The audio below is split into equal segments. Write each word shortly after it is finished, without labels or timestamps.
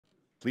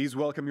Please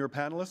welcome your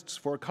panelists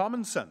for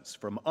Common Sense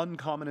from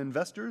Uncommon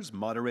Investors,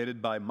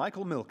 moderated by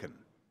Michael Milken.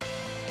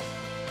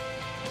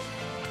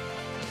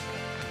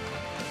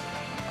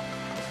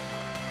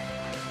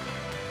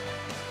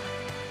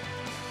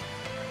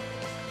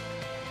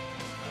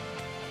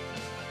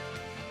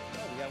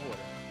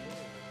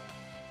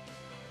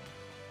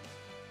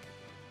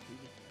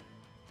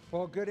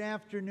 Well, good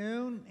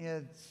afternoon.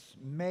 It's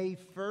May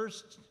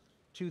 1st,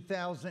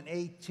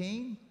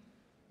 2018,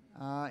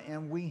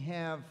 and we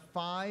have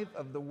 5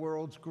 of the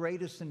world's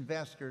greatest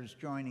investors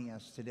joining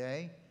us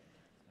today.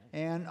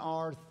 And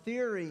our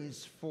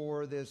theories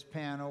for this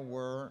panel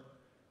were,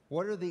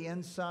 what are the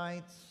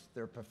insights,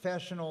 their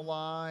professional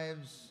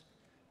lives,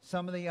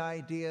 some of the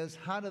ideas,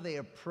 how do they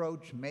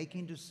approach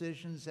making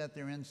decisions at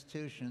their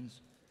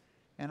institutions?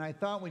 And I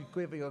thought we'd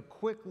give you a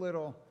quick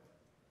little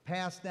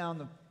pass down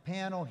the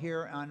panel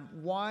here on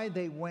why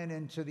they went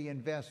into the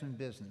investment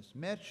business.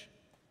 Mitch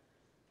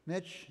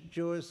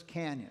Jewis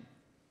Canyon.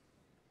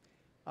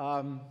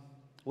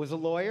 Was a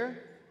lawyer,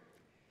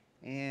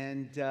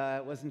 and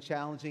it wasn't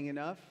challenging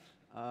enough.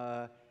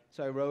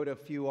 So I wrote a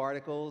few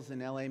articles in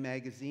LA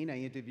Magazine.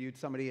 I interviewed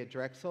somebody at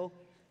Drexel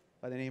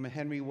by the name of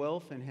Henry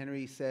Wilf, and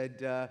Henry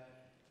said,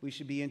 we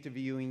should be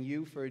interviewing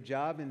you for a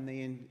job, and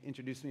they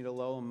introduced me to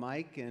Lowell and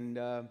Mike, and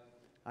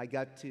I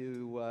got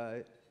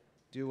to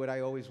do what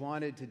I always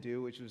wanted to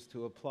do, which was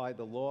to apply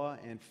the law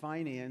and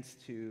finance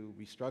to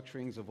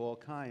restructurings of all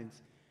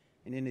kinds.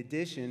 And in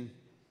addition,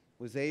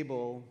 was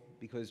able,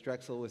 because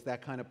Drexel was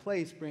that kind of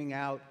place, bring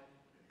out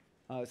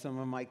some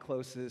of my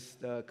closest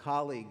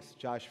colleagues,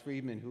 Josh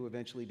Friedman, who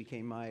eventually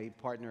became my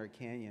partner at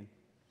Canyon.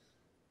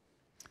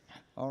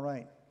 All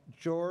right.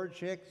 George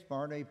Hicks,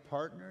 Värde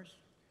Partners.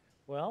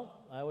 Well,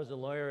 I was a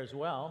lawyer as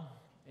well.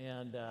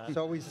 And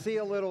so we see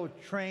a little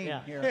train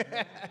here.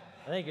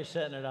 I think you're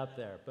setting it up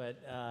there. But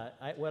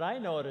what I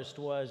noticed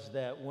was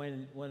that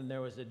when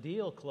there was a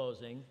deal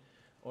closing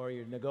or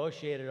you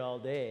negotiated all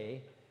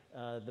day,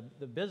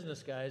 the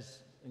business guys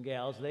and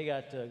gals, they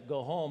got to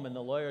go home and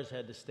the lawyers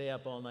had to stay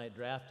up all night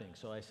drafting.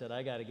 So I said,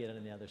 I got to get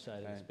on the other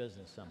side of this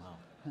business somehow.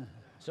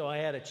 So I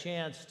had a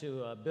chance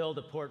to build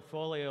a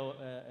portfolio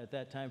at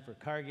that time for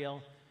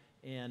Cargill.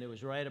 And it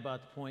was right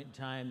about the point in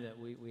time that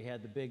we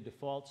had the big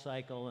default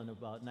cycle in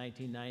about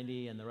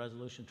 1990, and the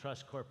Resolution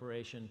Trust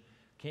Corporation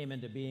came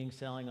into being,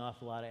 selling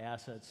off a lot of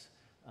assets.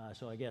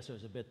 So I guess it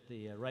was a bit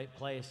the right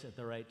place at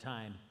the right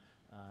time,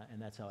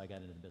 and that's how I got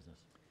into the business.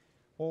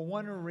 Well,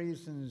 one of the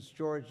reasons,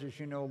 George, as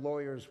you know,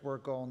 lawyers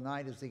work all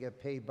night is they get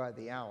paid by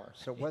the hour.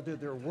 So whether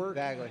they're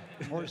working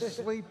or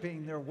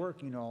sleeping, they're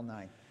working all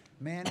night.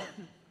 Man.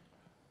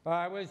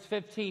 I was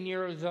 15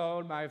 years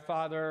old. My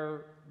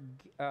father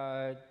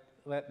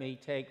let me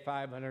take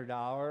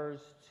 $500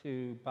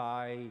 to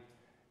buy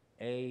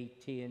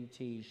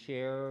AT&T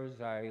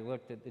shares. I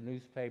looked at the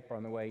newspaper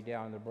on the way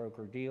down to the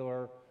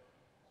broker-dealer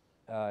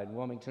in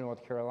Wilmington,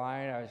 North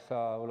Carolina. I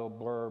saw a little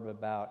blurb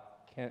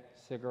about Kent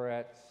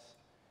cigarettes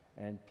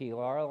and P.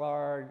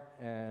 Lard,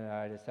 and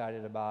I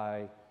decided to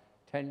buy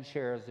 10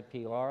 shares of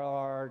P.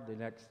 Lard. The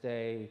next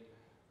day,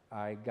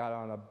 I got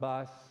on a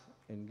bus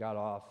and got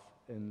off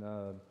in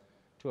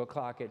 2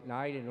 o'clock at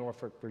night in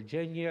Norfolk,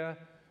 Virginia.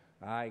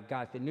 I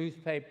got the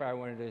newspaper. I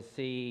wanted to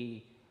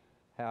see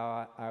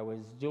how I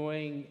was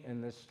doing,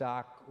 and the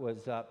stock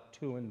was up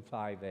 2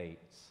 5/8.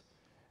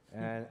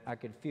 And I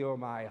could feel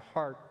my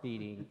heart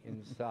beating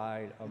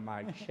inside of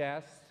my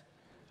chest.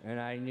 And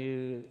I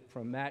knew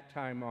from that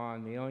time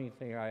on, the only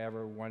thing I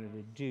ever wanted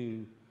to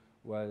do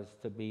was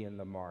to be in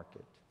the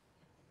market.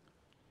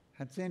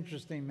 That's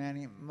interesting,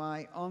 Manny.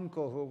 My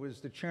uncle, who was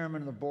the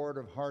chairman of the board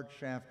of Hart,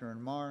 Shafter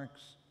and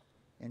Marks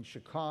in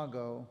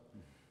Chicago,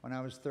 when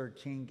I was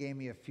 13, gave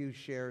me a few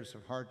shares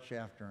of Hart,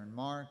 Shafter and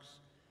Marks.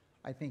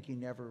 I think he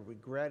never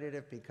regretted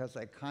it because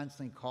I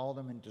constantly called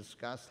him and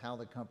discussed how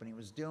the company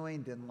was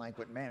doing, didn't like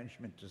what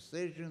management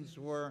decisions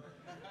were,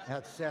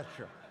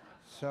 etc.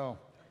 So,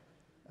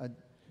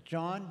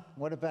 John,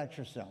 what about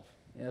yourself?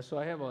 Yeah, so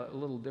I have a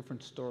little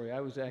different story. I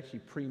was actually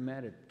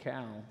pre-med at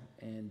Cal,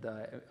 and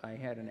I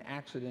had an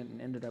accident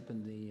and ended up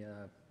in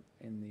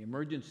the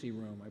emergency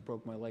room. I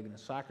broke my leg in a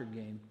soccer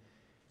game.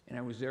 And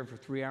I was there for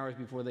 3 hours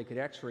before they could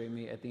x-ray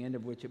me, at the end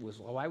of which it was,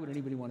 well, why would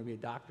anybody want to be a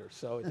doctor?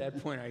 So at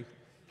that point, I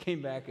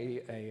came back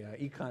a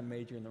econ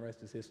major, and the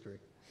rest is history.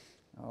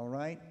 All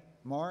right.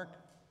 Mark?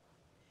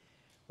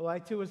 Well, I,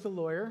 too, was a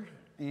lawyer.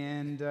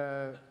 And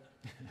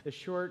the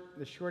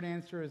short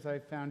answer is I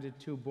found it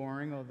too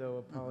boring, although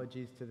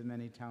apologies to the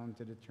many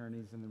talented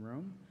attorneys in the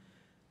room.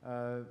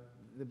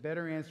 The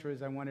better answer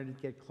is I wanted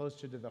to get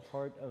closer to the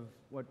heart of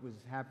what was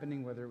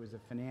happening, whether it was a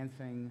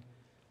financing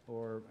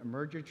or a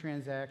merger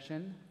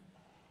transaction.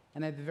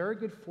 And I had the very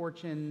good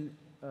fortune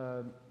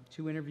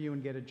to interview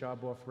and get a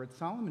job offer at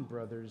Salomon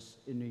Brothers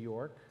in New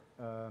York.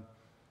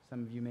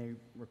 Some of you may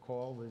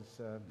recall,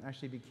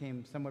 actually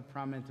became somewhat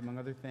prominent, among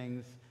other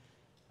things,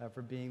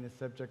 for being the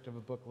subject of a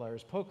book,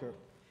 Liar's Poker.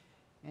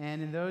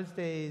 And in those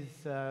days,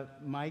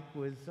 Mike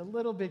was a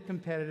little bit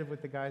competitive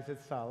with the guys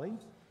at Solly.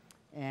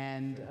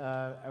 And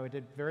I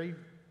did very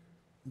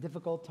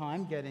difficult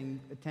time getting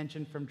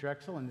attention from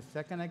Drexel, and the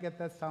second I get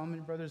that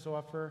Salomon Brothers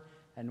offer,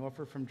 an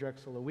offer from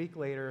Drexel a week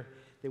later,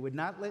 they would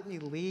not let me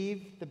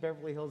leave the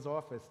Beverly Hills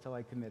office till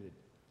I committed.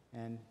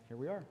 And here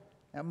we are.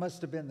 That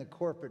must have been the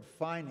corporate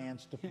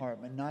finance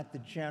department, not the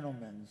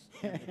gentleman's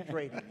in the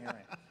trading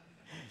area.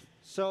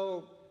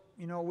 So,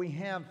 you know, we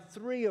have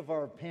 3 of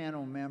our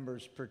panel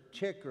members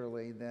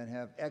particularly that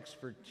have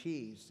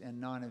expertise in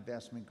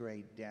non-investment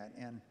grade debt.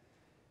 And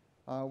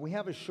we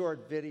have a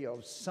short video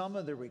of some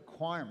of the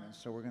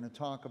requirements, so we're going to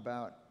talk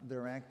about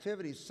their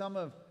activities, some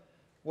of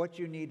what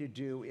you need to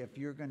do if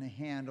you're going to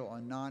handle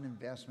a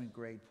non-investment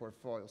grade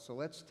portfolio. So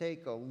let's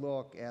take a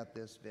look at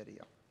this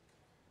video.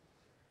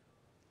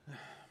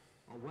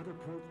 A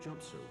weatherproof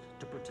jumpsuit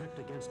to protect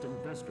against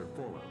investor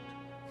fallout.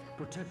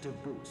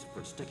 Protective boots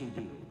for sticky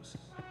deals.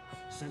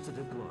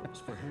 Sensitive gloves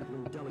for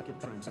handling delicate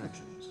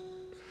transactions.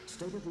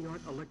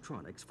 State-of-the-art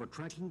electronics for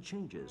tracking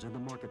changes in the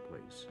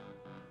marketplace.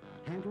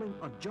 Handling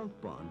a junk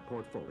bond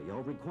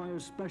portfolio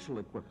requires special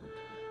equipment,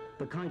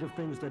 the kind of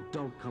things that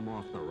don't come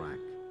off the rack.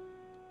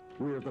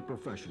 We're the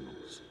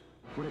professionals.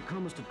 When it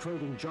comes to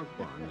trading junk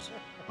bonds,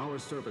 our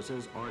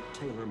services are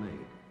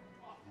tailor-made.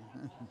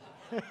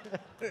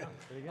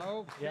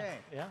 Okay.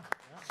 Yeah.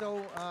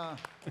 So,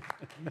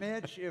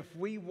 Mitch, if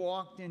we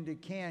walked into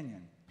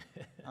Canyon,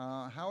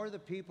 how are the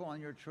people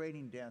on your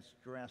trading desk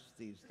dressed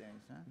these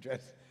days? Huh?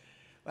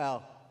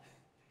 Well,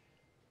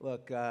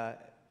 look,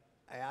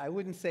 I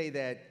wouldn't say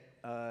that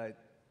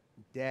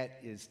debt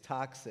is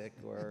toxic,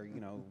 or you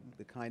know,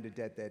 the kind of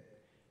debt that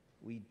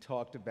we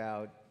talked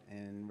about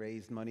and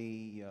raised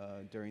money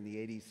during the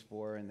 80s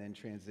for, and then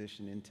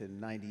transitioned into the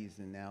 90s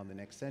and now the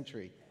next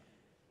century.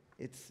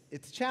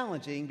 It's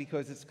challenging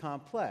because it's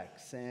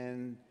complex,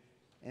 and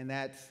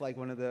that's like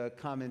one of the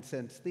common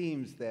sense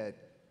themes that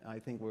I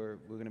think we're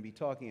going to be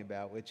talking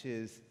about, which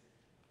is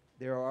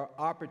there are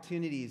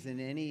opportunities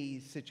in any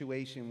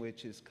situation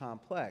which is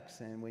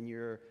complex, and when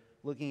you're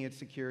looking at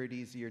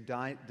securities, you're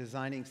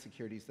designing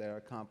securities that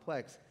are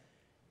complex,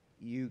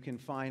 you can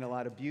find a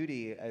lot of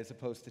beauty as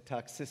opposed to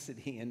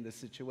toxicity in the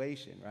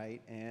situation,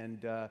 right?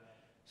 And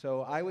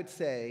so I would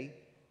say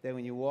that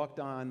when you walked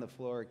on the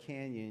floor of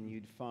Canyon,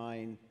 you'd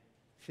find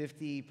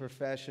 50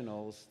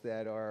 professionals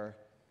that are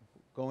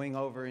going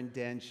over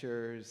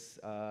indentures,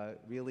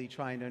 really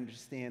trying to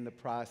understand the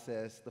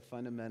process, the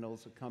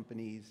fundamentals of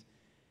companies,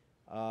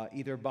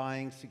 either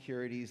buying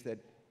securities that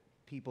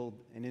people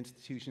and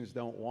institutions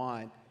don't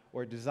want,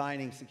 or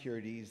designing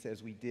securities,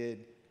 as we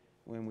did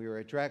when we were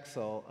at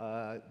Drexel,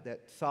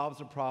 that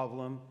solves a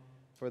problem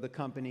for the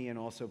company and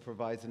also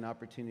provides an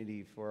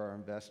opportunity for our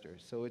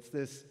investors. So it's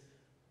this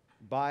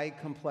buy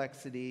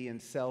complexity and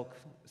sell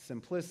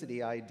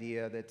simplicity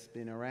idea that's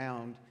been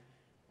around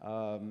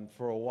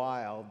for a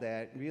while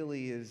that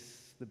really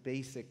is the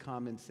basic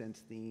common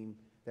sense theme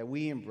that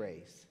we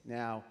embrace.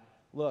 Now,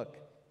 look,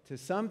 to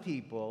some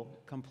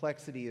people,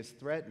 complexity is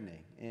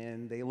threatening,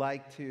 and they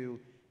like to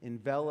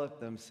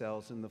envelop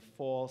themselves in the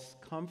false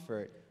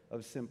comfort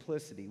of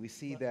simplicity. We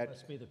see that.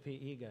 Must be the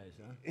PE guys,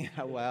 huh?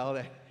 Yeah,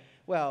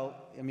 well,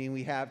 I mean,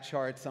 we have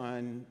charts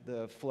on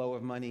the flow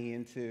of money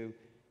into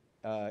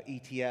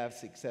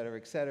ETFs, et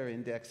cetera,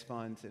 index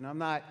funds, and I'm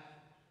not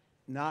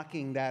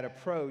knocking that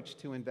approach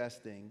to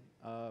investing,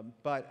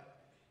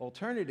 but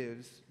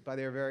alternatives, by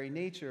their very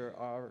nature,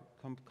 are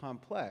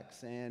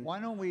complex. And why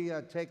don't we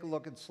take a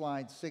look at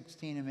slide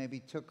 16 and maybe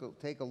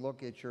take a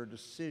look at your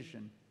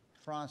decision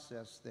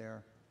process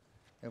there,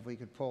 if we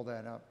could pull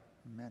that up,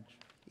 Mitch.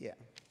 Yeah.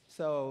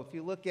 So if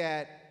you look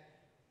at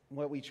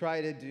what we try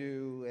to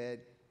do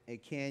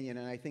at Canyon,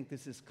 and I think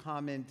this is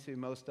common to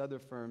most other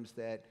firms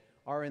that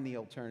are in the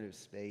alternative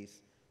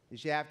space,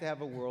 is you have to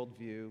have a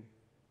worldview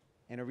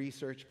and a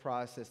research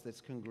process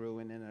that's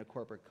congruent in a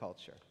corporate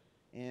culture.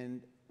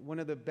 And one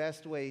of the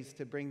best ways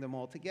to bring them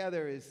all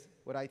together is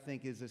what I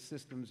think is a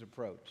systems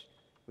approach,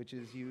 which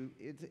is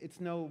it's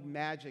no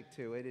magic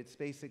to it. It's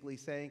basically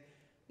saying,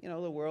 you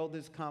know, the world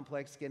is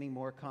complex, getting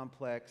more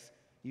complex.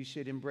 You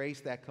should embrace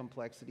that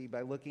complexity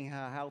by looking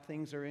at how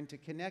things are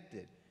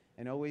interconnected,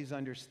 and always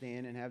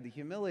understand and have the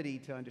humility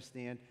to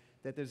understand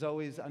that there's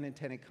always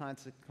unintended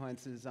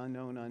consequences,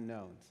 unknown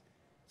unknowns.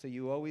 So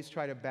you always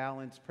try to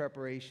balance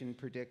preparation,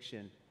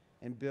 prediction,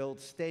 and build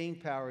staying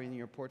power in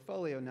your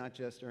portfolio, not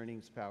just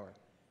earnings power.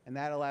 And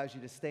that allows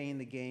you to stay in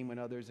the game when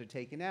others are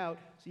taken out,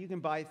 so you can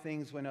buy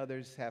things when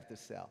others have to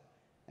sell.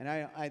 And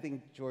I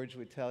think George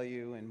would tell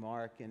you, and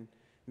Mark, and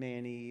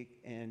Manny,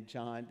 and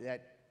John,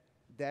 that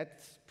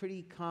that's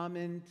pretty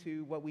common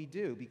to what we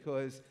do,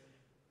 because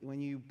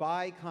when you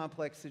buy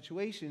complex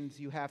situations,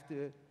 you have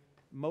to,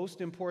 most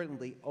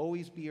importantly,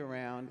 always be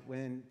around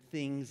when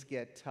things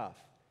get tough.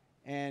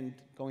 And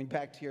going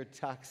back to your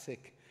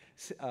toxic,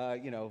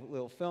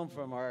 little film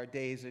from our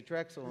days at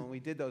Drexel, when we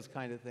did those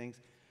kind of things,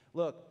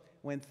 look,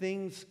 when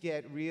things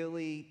get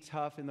really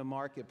tough in the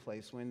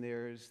marketplace, when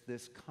there's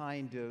this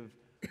kind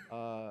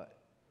of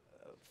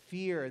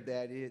fear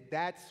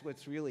that's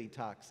what's really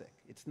toxic.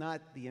 It's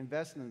not the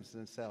investments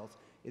themselves,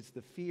 it's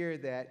the fear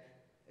that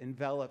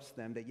envelops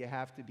them that you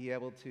have to be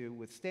able to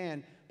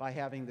withstand by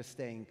having the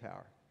staying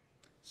power.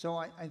 So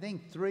I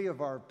think three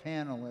of our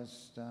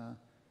panelists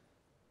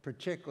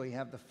particularly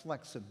have the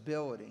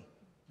flexibility,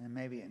 and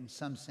maybe in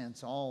some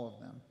sense all of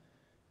them,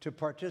 to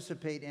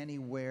participate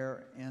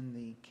anywhere in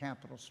the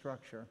capital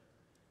structure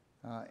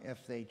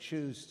if they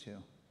choose to.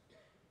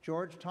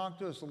 George, talk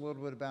to us a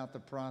little bit about the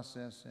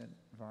process at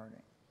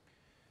Värde.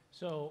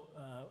 So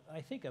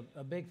I think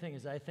a big thing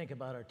is I think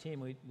about our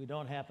team. We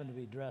don't happen to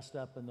be dressed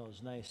up in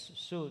those nice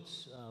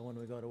suits when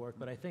we go to work,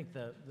 but I think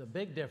the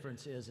big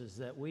difference is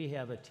that we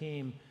have a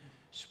team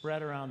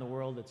spread around the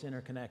world that's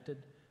interconnected.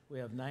 We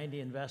have 90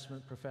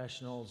 investment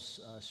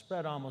professionals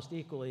spread almost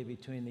equally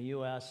between the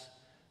US,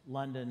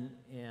 London,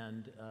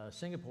 and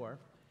Singapore.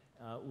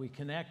 We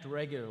connect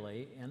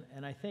regularly,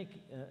 and I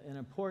think an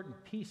important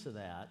piece of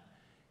that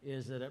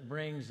is that it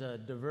brings a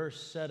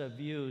diverse set of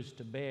views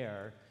to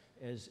bear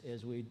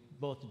as we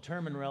both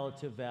determine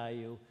relative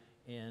value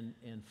and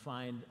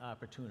find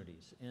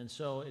opportunities. And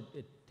so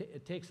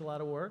it takes a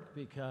lot of work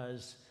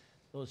because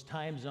those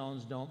time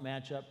zones don't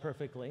match up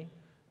perfectly,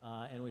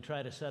 and we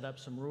try to set up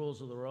some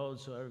rules of the road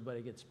so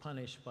everybody gets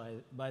punished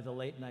by the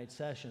late night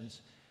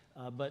sessions.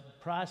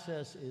 But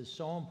process is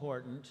so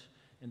important,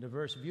 and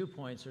diverse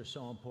viewpoints are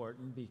so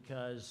important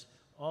because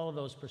all of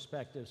those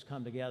perspectives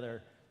come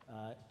together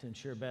to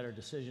ensure better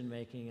decision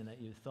making and that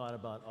you've thought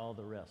about all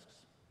the risks.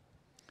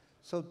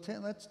 So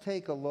let's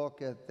take a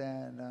look at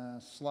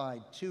that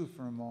slide 2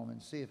 for a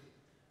moment, see if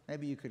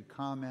maybe you could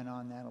comment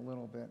on that a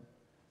little bit,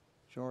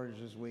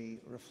 George, as we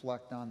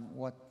reflect on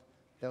what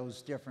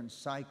those different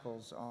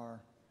cycles are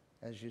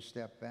as you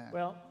step back.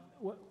 Well,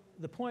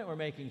 the point we're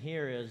making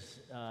here is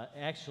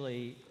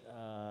actually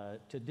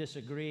to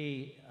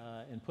disagree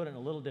and put it in a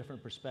little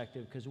different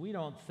perspective, because we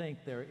don't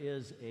think there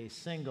is a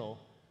single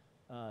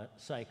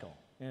cycle.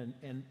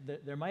 And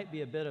there might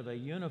be a bit of a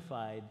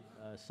unified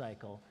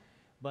cycle,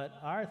 but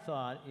our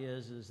thought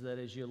is that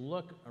as you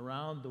look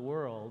around the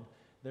world,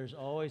 there's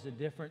always a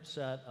different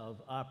set of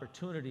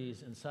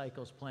opportunities and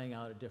cycles playing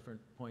out at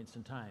different points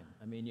in time.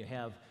 I mean, you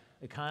have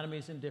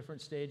economies in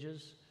different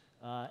stages,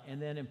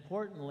 and then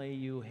importantly,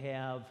 you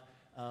have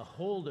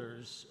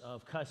holders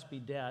of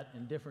cuspy debt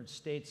in different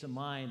states of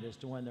mind as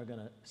to when they're going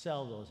to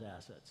sell those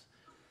assets.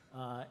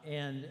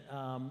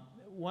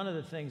 One of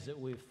the things that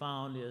we've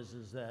found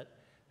is that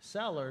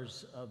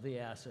sellers of the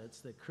assets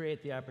that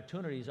create the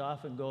opportunities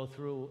often go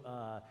through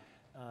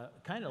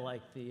kind of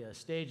like the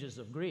stages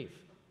of grief.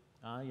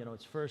 You know,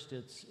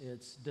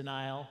 it's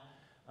denial,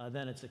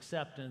 then it's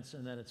acceptance,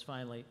 and then it's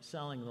finally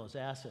selling those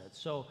assets.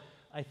 So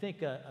I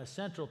think a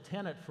central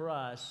tenet for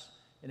us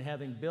in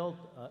having built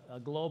a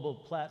global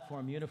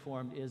platform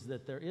uniformed is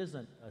that there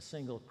isn't a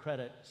single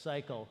credit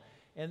cycle.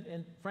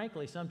 And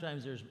frankly,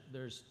 sometimes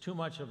there's too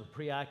much of a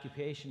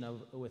preoccupation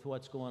with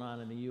what's going on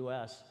in the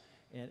U.S.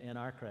 and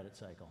our credit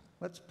cycle.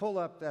 Let's pull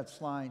up that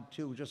slide,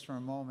 too, just for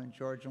a moment,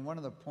 George. And one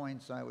of the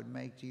points I would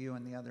make to you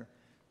and the other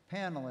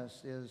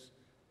panelists is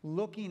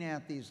looking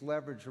at these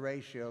leverage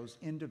ratios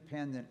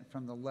independent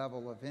from the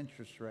level of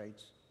interest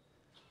rates,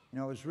 you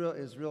know, is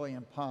really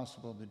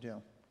impossible to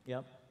do.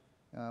 Yep.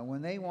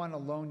 When they want to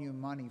loan you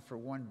money for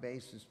 1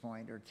 basis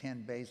point or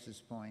 10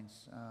 basis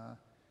points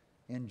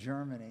in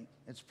Germany,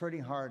 it's pretty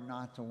hard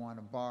not to want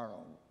to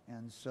borrow.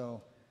 And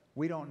so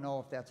we don't know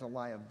if that's a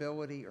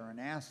liability or an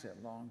asset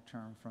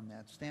long-term from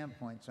that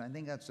standpoint. So I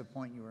think that's the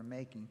point you were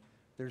making.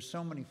 There's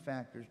so many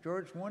factors.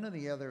 George, one of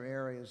the other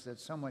areas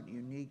that's somewhat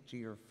unique to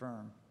your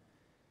firm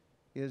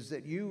is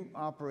that you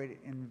operate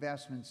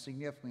investments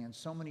significantly in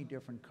so many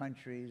different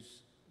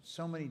countries,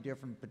 so many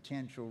different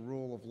potential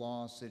rule of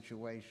law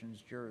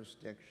situations,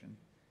 jurisdiction.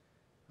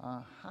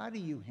 How do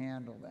you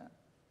handle that?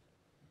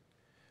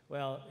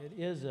 Well, it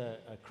is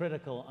a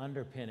critical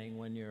underpinning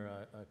when you're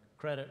a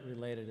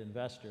credit-related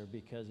investor,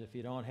 because if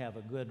you don't have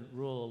a good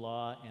rule of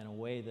law and a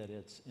way that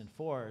it's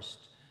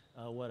enforced,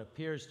 what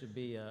appears to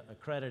be a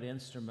credit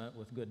instrument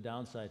with good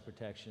downside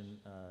protection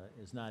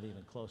is not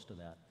even close to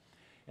that.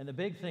 And the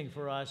big thing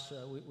for us,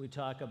 we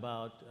talk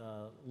about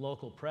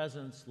local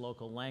presence,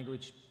 local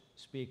language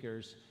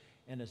speakers,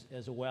 and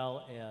as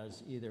well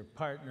as either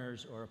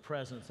partners or a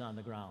presence on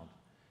the ground.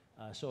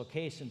 So a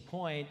case in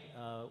point,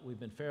 we've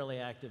been fairly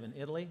active in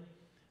Italy.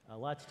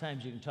 Lots of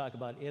times you can talk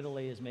about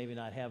Italy as maybe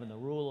not having the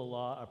rule of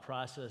law, a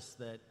process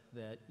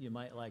that you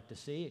might like to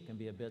see. It can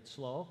be a bit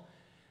slow.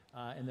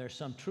 And there's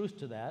some truth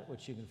to that,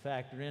 which you can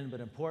factor in. But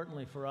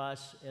importantly for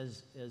us,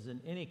 as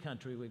in any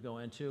country we go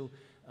into,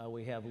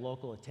 we have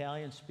local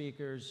Italian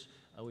speakers.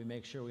 We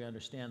make sure we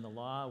understand the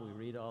law. We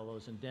read all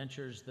those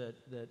indentures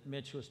that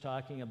Mitch was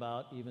talking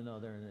about, even though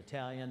they're in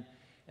Italian.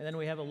 And then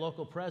we have a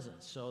local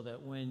presence so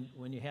that when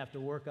you have to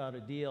work out a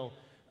deal,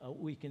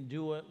 we can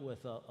do it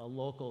with a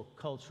local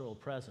cultural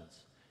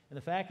presence. And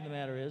the fact of the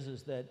matter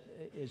is that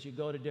as you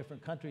go to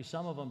different countries,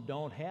 some of them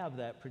don't have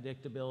that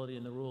predictability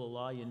in the rule of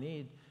law you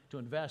need to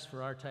invest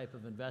for our type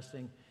of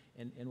investing,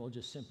 and we'll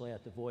just simply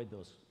have to avoid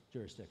those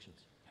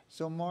jurisdictions.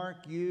 So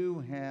Mark,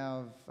 you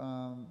have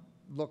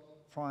looked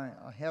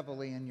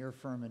heavily in your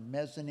firm in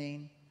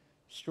mezzanine,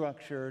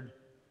 structured,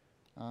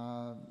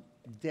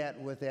 debt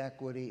with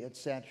equity, et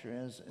cetera,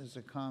 as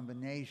a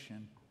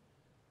combination.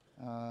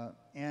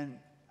 And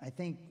I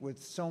think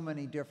with so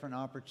many different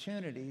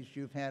opportunities,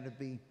 you've had to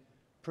be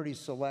pretty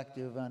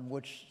selective on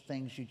which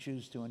things you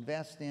choose to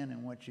invest in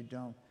and what you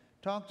don't.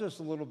 Talk to us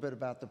a little bit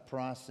about the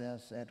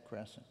process at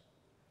Crescent.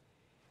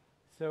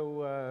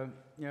 So,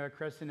 at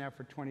Crescent now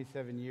for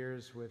 27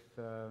 years with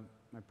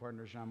my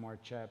partner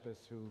Jean-Marc Chappis,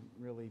 who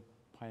really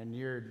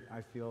pioneered,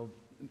 I feel,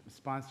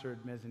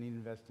 sponsored mezzanine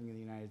investing in the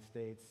United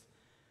States.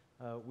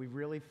 We've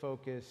really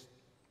focused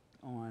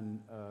on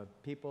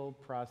people,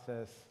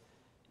 process,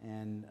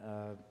 and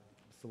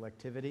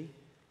selectivity,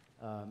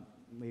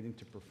 leading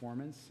to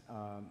performance.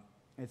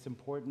 It's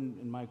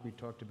important, and Mike, we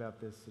talked about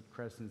this at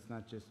Crescent. It's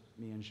not just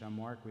me and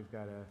Jean-Marc. We've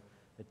got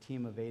a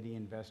team of 80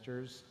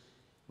 investors.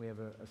 We have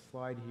a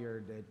slide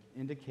here that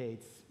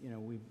indicates,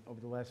 over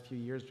the last few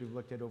years, we've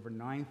looked at over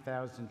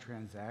 9,000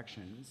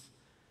 transactions.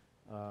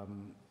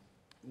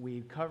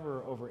 We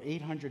cover over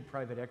 800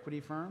 private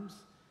equity firms,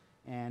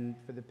 and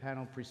for the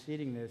panel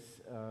preceding this,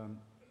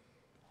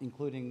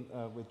 including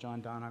with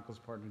John Danhakl's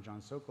partner,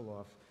 John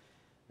Sokoloff,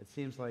 it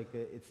seems like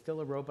it's still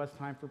a robust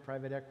time for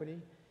private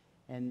equity,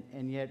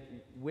 and yet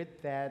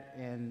with that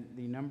and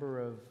the number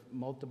of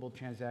multiple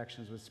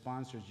transactions with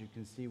sponsors, you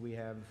can see we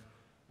have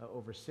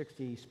over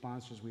 60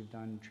 sponsors we've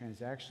done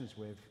transactions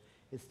with.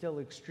 It's still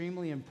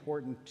extremely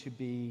important to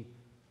be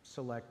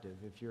selective.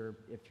 If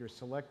you're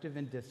selective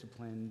and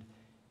disciplined,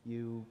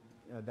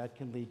 that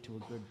can lead to a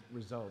good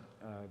result.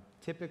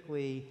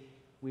 Typically,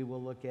 we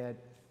will look at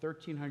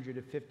 1,300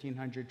 to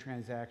 1,500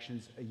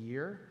 transactions a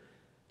year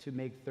to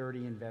make 30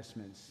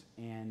 investments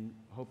and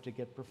hope to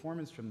get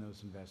performance from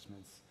those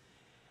investments.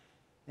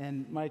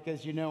 And Mike,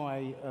 as you know,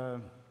 I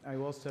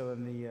also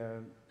am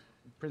the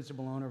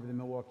principal owner of the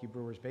Milwaukee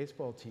Brewers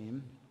baseball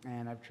team,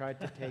 and I've tried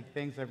to take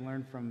things I've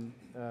learned from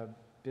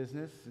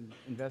business and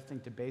investing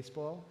to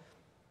baseball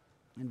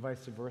and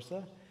vice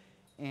versa.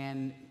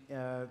 And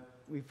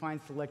we find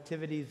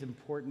selectivity is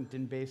important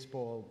in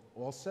baseball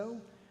also.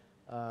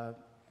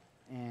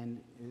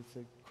 And it's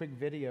a quick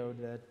video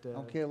that...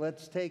 Okay,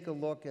 let's take a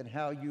look at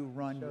how you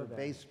run your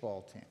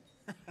baseball team.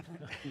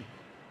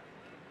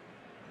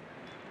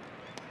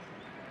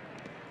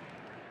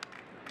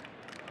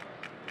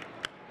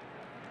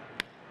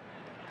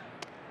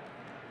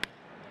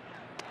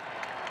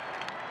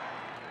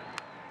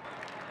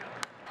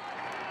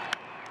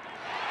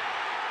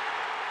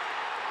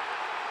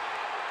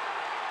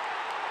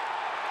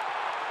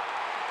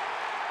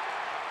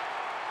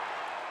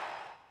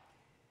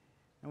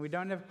 We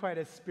don't have quite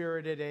as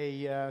spirited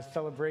a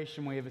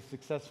celebration. We have a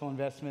successful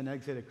investment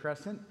exit at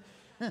Crescent.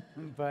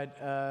 But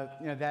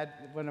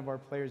that one of our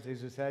players,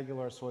 Jesus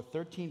Aguilar, saw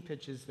 13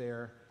 pitches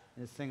there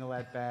in a single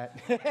at-bat.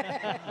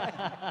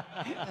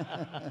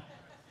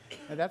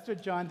 That's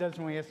what John does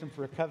when we ask him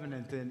for a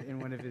covenant in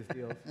one of his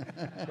deals.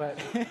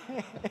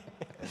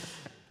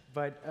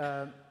 But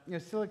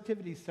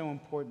selectivity is so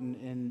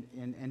important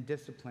and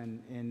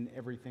discipline in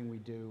everything we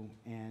do.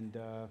 And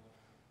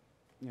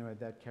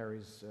that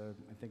carries,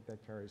 I think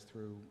that carries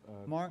through.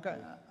 Mark,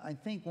 I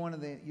think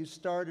you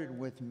started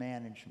with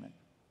management,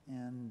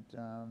 and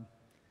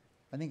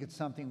I think it's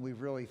something we've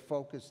really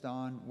focused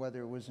on,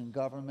 whether it was in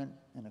government,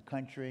 in a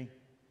country,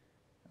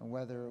 or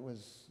whether it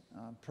was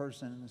a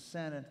person in the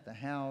Senate, the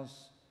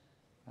House,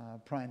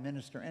 Prime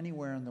Minister,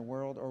 anywhere in the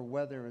world, or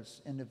whether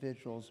it's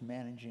individuals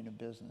managing a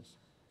business.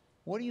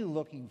 What are you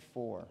looking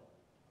for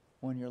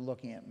when you're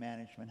looking at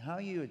management? How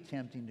are you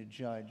attempting to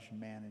judge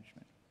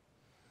management?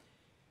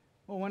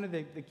 Well, one of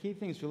the key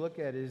things we look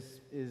at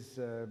is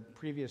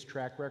previous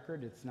track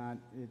record. It's not,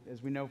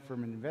 as we know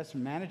from an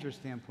investment manager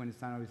standpoint,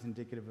 it's not always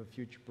indicative of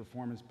future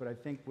performance, but I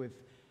think with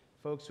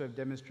folks who have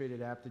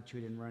demonstrated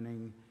aptitude in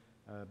running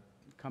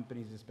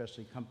companies,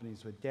 especially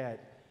companies with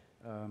debt,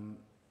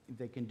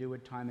 they can do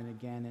it time and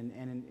again,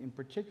 and in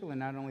particular,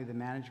 not only the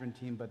management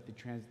team, but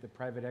the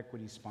private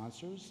equity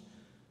sponsors.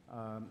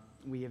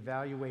 We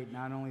evaluate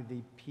not only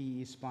the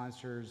PE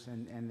sponsors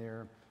and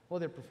their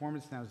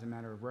performance now is a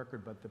matter of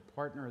record, but the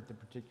partner at the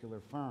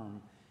particular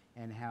firm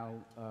and how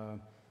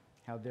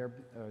their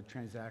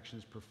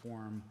transactions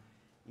perform.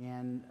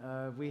 And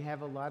we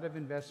have a lot of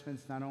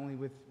investments not only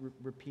with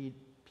repeat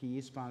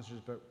PE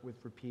sponsors, but with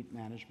repeat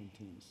management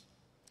teams.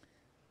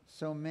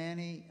 So in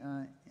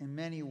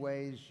many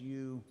ways,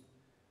 you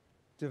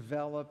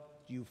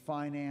developed, you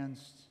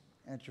financed,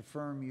 at your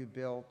firm you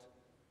built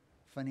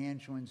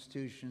financial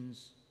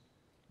institutions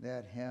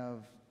that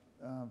have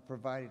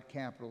provided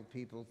capital to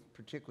people,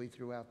 particularly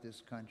throughout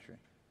this country.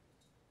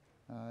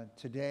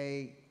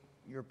 Today,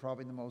 you're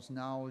probably the most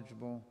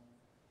knowledgeable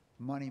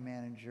money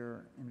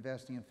manager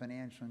investing in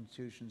financial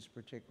institutions,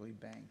 particularly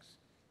banks.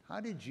 How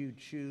did you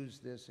choose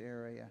this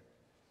area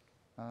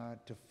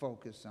to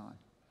focus on?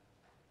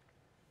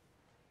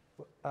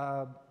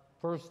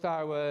 First,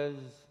 I was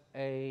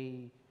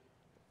in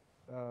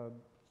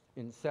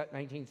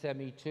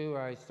 1972,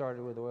 I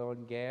started with oil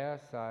and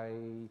gas. I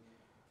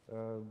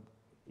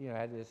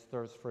had this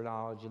thirst for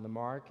knowledge in the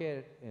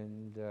market,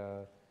 and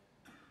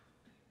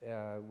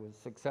was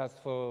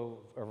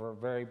successful over a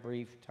very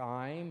brief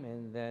time,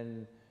 and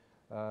then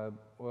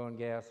oil and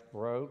gas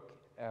broke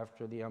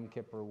after the Yom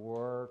Kippur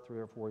War 3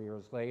 or 4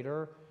 years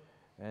later,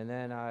 And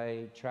then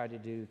I tried to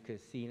do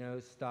casino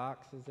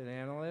stocks as an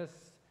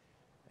analyst,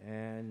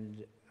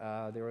 and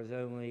there was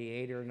only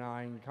 8 or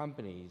 9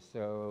 companies.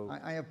 So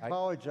I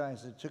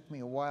apologize. It took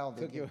me a while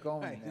to get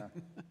going there.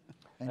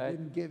 And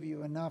didn't give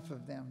you enough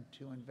of them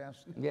to invest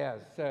in. Yeah,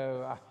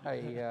 so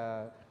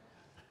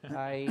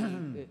I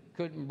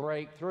couldn't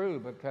break through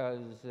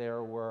because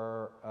there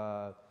were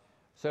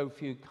so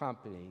few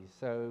companies.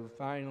 So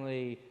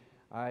finally,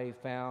 I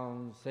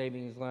found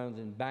savings loans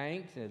and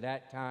banks. At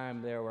that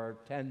time, there were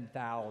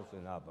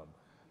 10,000 of them.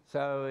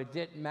 So it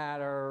didn't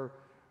matter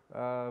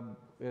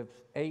if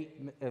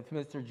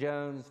Mr.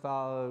 Jones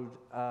followed,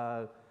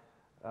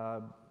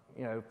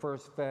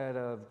 First Fed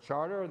of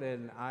charter,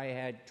 then I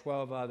had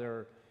 12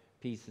 other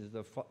pieces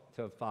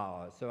to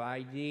follow. So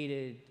I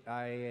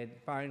had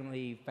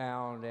finally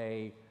found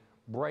a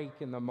break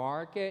in the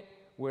market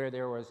where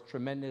there was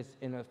tremendous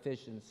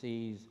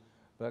inefficiencies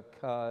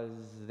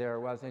because there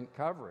wasn't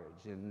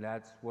coverage, and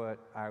that's what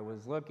I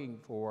was looking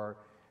for.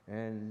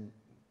 And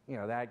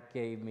that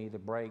gave me the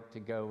break to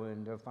go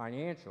into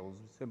financials,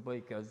 simply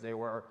because there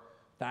were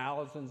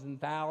thousands and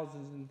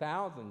thousands and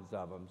thousands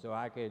of them, so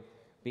I could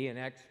be an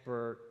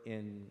expert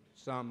in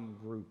some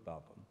group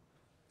of them.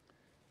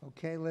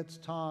 Okay, let's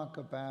talk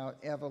about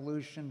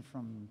evolution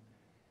from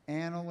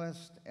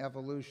analyst,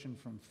 evolution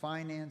from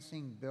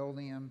financing,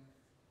 building them,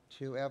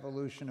 to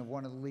evolution of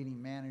one of the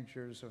leading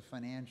managers of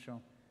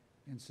financial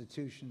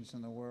institutions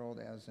in the world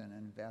as an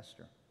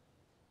investor.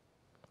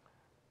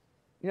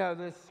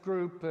 This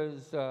group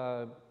is,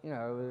 a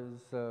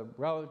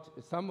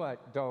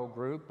somewhat dull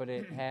group, but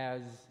it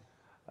has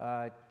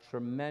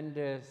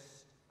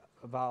tremendous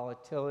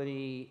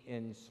volatility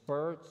in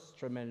spurts,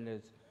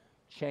 tremendous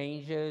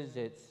changes.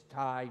 It's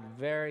tied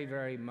very,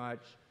 very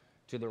much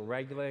to the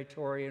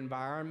regulatory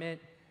environment.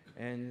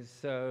 And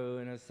so,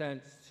 in a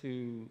sense,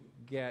 to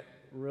get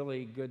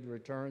really good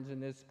returns in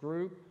this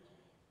group,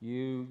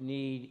 you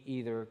need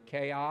either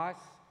chaos,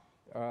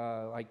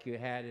 like you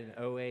had in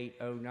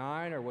 08,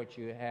 09, or what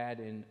you had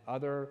in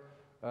other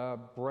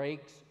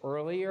breaks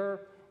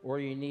earlier, or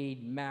you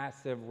need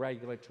massive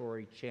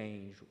regulatory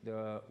change,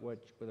 the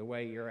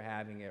way you're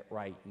having it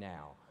right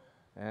now.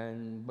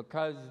 And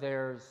because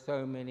there's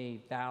so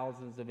many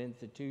thousands of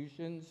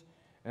institutions,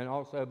 and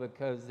also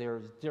because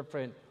there's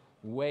different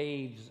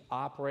waves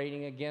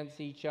operating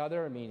against each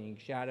other, meaning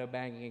shadow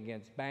banking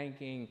against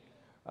banking,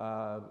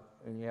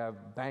 and you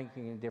have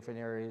banking in different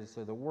areas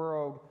of the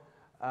world,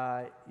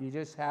 you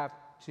just have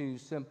to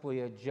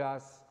simply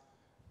adjust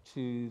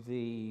to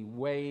the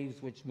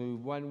waves which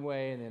move one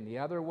way and then the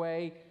other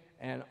way,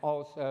 and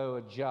also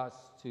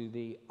adjust to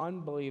the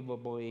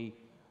unbelievably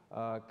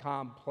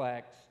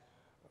complex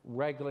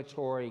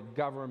regulatory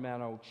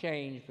governmental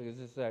change, because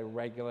this is a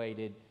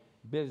regulated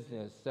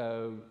business.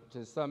 So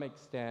to some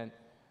extent,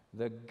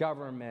 the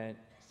government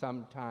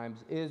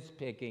sometimes is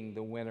picking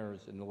the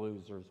winners and the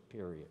losers,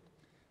 period.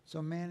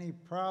 So Manny,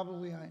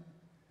 probably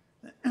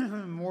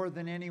more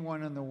than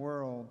anyone in the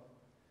world,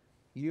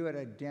 you had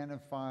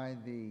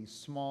identified the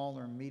small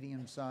or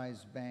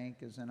medium-sized bank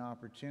as an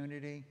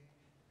opportunity,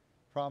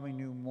 probably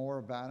knew more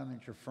about them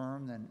at your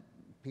firm than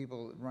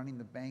people running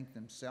the bank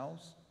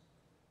themselves.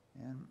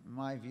 And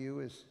my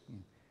view is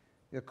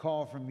the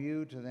call from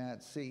you to that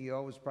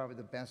CEO is probably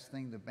the best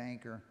thing the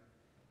banker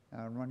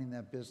running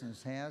that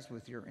business has,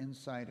 with your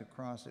insight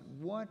across it.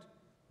 What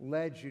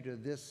led you to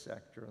this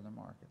sector of the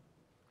market?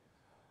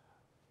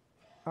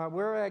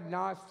 We're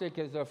agnostic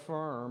as a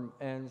firm,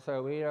 and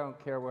so we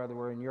don't care whether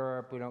we're in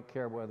Europe, we don't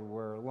care whether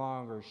we're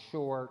long or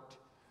short,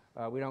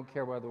 we don't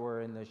care whether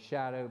we're in the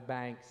shadow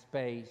bank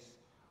space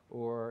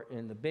or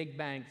in the big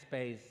bank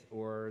space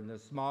or in the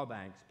small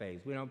bank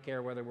space. We don't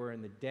care whether we're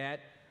in the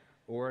debt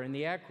or in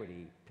the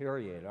equity,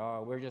 period.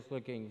 We're just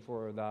looking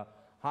for the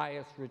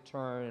highest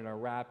return in a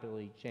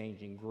rapidly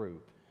changing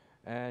group.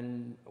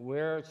 And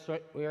we're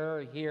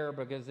here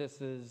because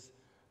this is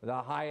the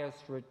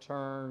highest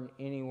return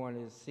anyone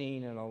has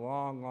seen in a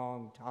long,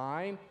 long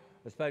time,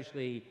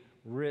 especially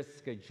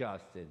risk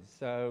adjusted.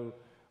 So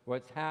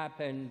what's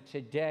happened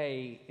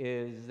today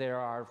is there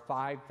are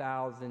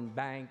 5,000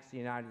 banks in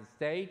the United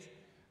States.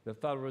 The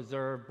Federal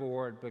Reserve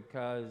Board,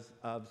 because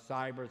of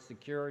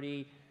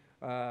cybersecurity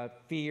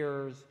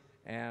fears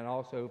and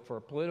also for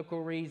a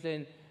political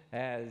reason,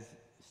 has,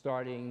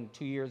 starting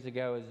 2 years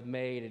ago, has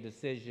made a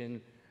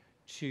decision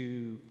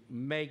to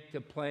make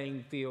the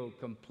playing field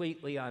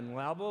completely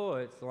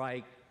unlevel. It's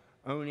like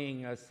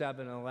owning a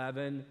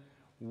 7-Eleven,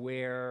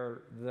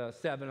 where the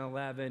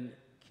 7-Eleven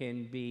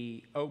can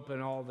be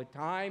open all the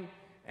time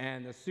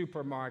and the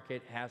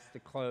supermarket has to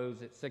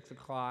close at 6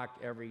 o'clock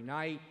every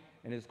night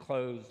and is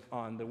closed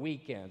on the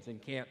weekends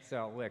and can't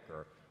sell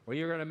liquor. Well,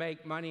 you're going to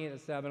make money at a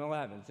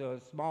 7-Eleven. So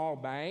a small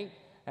bank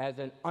has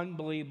an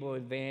unbelievable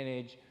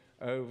advantage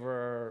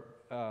over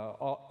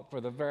for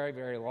the very,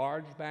 very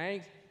large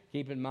banks.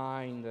 Keep in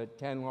mind the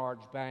 10 large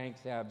banks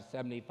have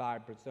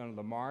 75% of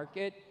the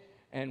market.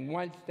 And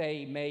once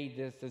they made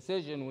this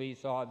decision, we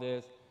saw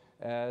this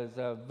as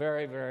a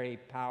very, very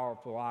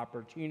powerful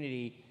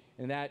opportunity.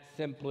 And that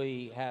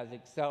simply has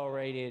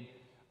accelerated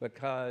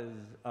because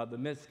of the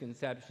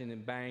misconception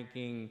in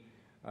banking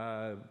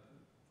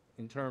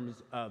in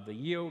terms of the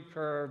yield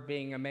curve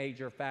being a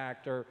major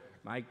factor.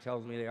 Mike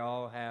tells me they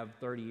all have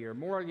 30-year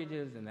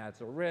mortgages, and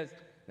that's a risk.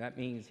 That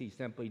means he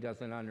simply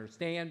doesn't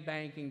understand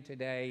banking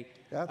today.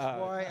 That's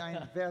why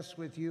I invest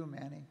with you,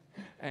 Manny.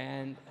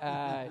 And,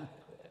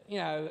 you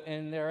know,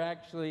 and they're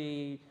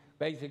actually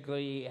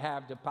basically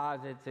have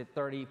deposits at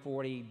 30,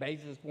 40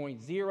 basis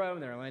points zero,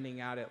 and they're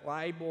lending out at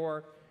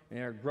LIBOR, and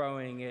they're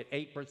growing at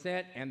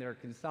 8%, and they're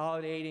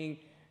consolidating.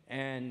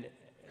 And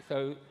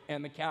so,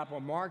 and the capital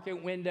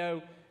market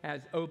window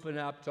has opened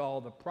up to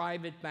all the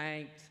private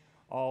banks,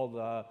 all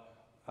the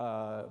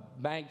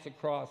banks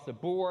across the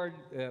board.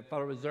 The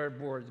Federal Reserve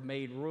Board has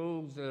made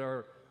rules that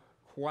are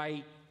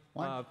quite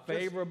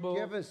favorable.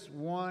 Just give us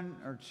one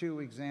or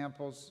two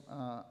examples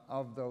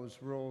of those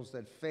rules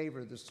that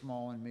favor the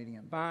small and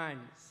medium. Fine.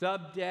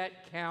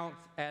 Sub-debt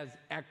counts as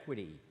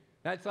equity.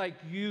 That's like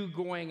you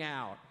going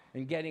out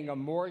and getting a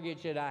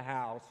mortgage at a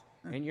house,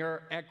 and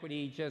your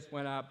equity just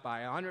went up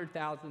by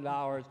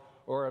 $100,000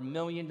 or $1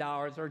 million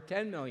or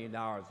 $10 million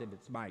if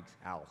it's Mike's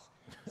house.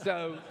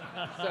 So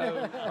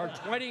or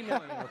 20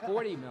 million or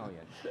 40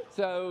 million.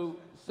 So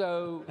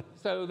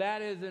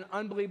that is an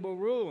unbelievable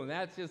rule, and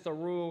that's just a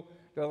rule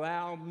to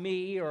allow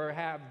me or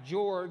have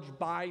George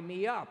buy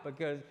me up,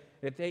 because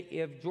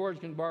if George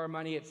can borrow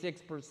money at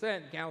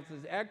 6%, counts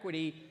as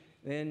equity,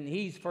 then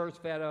he's first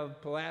Fed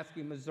of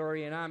Pulaski,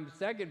 Missouri, and I'm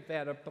second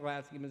Fed of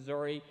Pulaski,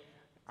 Missouri.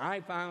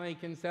 I finally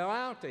can sell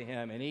out to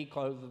him, and he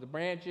closes the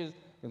branches,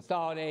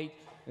 consolidates.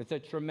 It's a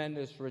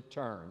tremendous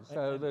return.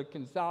 So the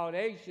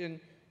consolidation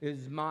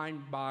is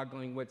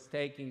mind-boggling what's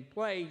taking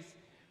place,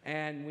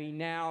 and we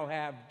now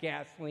have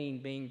gasoline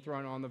being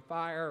thrown on the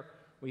fire.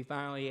 We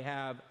finally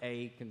have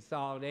a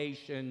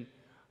consolidation.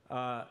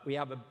 We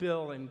have a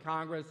bill in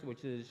Congress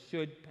which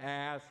should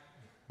pass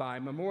by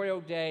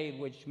Memorial Day,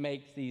 which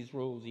makes these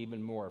rules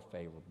even more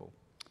favorable.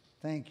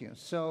 Thank you.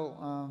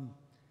 So,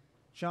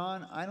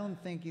 John, I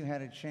don't think you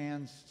had a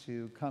chance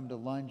to come to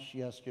lunch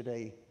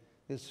yesterday,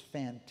 this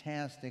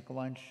fantastic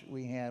lunch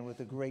we had with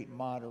a great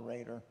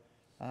moderator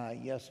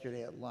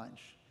yesterday at lunch.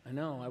 I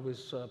know, I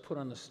was put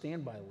on the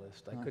standby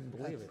list. I couldn't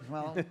believe it.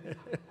 Well,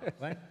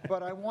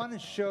 but I want to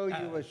show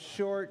you a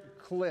short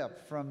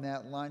clip from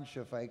that lunch,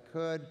 if I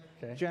could.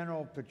 Okay.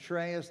 General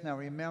Petraeus, now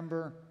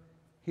remember,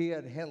 he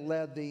had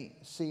led the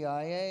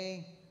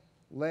CIA,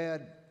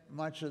 led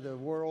much of the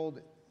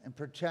world in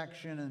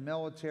protection and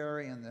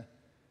military and the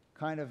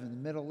kind of in the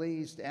Middle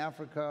East,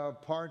 Africa,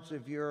 parts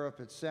of Europe,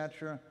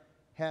 etc.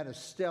 Had a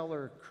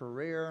stellar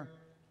career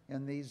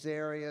in these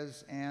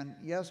areas. And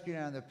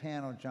yesterday on the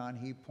panel, John,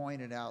 he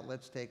pointed out,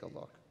 let's take a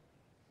look.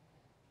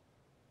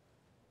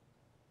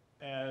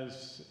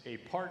 As a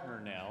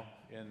partner now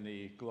in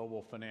the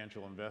global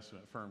financial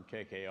investment firm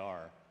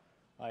KKR,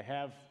 I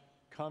have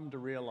come to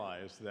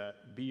realize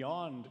that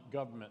beyond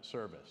government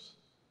service,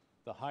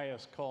 the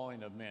highest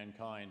calling of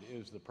mankind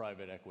is the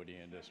private equity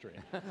industry.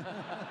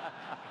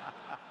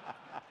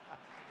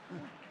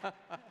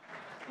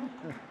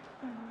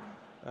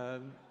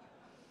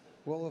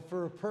 Well,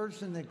 for a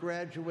person that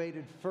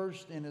graduated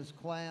first in his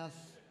class,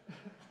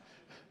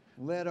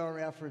 led our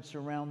efforts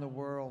around the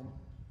world,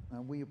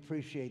 we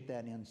appreciate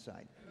that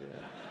insight.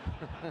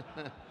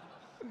 Yeah.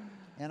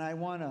 And I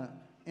want to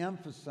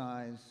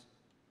emphasize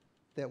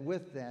that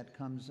with that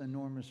comes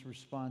enormous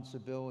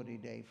responsibility,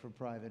 Dave, for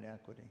private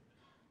equity.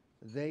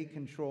 They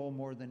control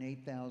more than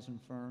 8,000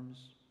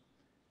 firms.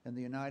 In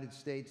the United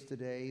States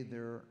today,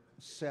 they're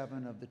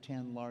 7 of the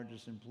 10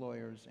 largest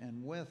employers.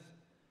 And with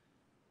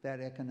that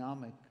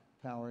economic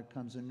power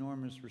comes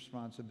enormous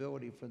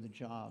responsibility for the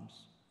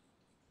jobs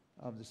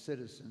of the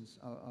citizens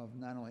of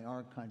not only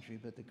our country,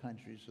 but the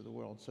countries of the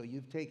world. So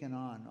you've taken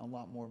on a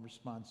lot more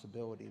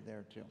responsibility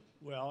there, too.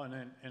 Well, and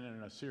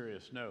in a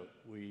serious note,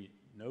 we,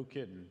 no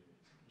kidding,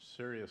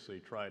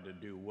 seriously tried to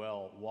do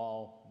well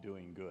while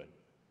doing good,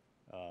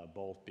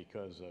 both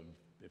because of,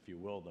 if you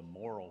will, the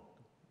moral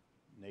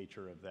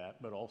nature of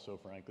that, but also,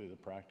 frankly, the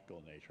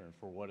practical nature. And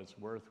for what it's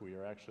worth, we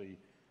are actually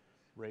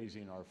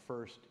raising our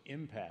first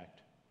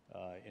impact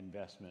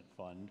investment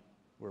fund,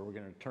 where we're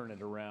going to turn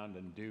it around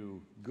and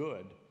do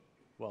good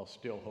while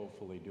still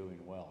hopefully doing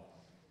well.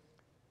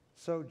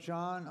 So,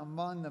 John,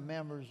 among the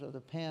members of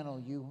the panel,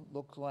 you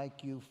look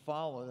like you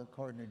followed,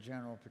 according to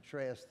General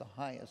Petraeus, the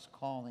highest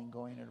calling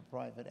going into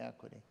private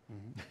equity.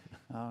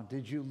 Mm-hmm.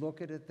 Did you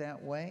look at it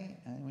that way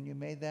when you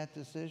made that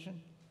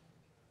decision?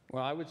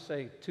 Well, I would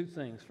say 2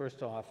 things.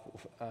 First off,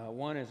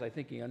 one is I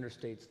think he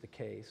understates the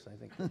case. I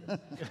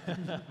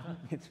think,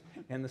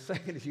 and the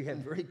second is you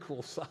had very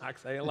cool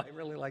socks. I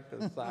really like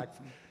those socks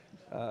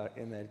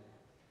in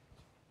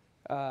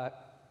that.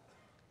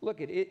 Look,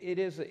 it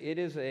is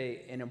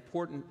an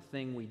important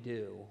thing we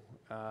do.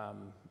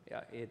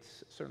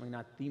 It's certainly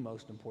not the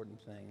most important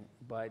thing,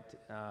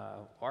 but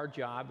our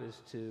job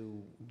is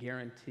to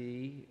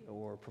guarantee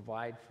or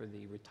provide for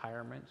the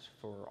retirements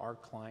for our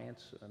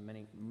clients.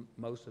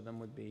 Most of them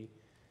would be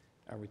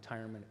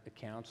retirement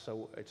accounts.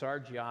 So it's our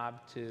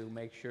job to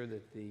make sure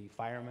that the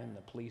firemen,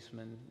 the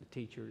policemen, the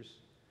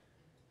teachers,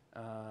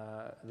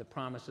 the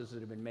promises that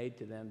have been made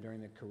to them during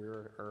their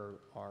career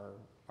are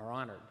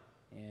honored.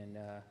 And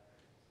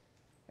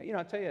you know,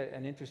 I'll tell you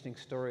an interesting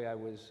story. I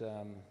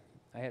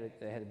had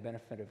the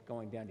benefit of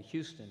going down to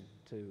Houston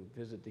to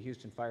visit the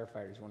Houston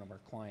firefighters, one of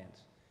our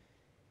clients.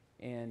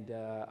 And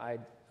I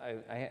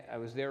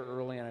was there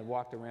early, and I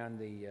walked around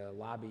the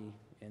lobby,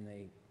 and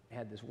they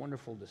had this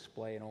wonderful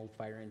display, an old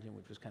fire engine,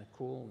 which was kind of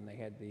cool, and they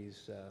had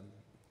these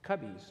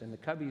cubbies, and the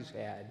cubbies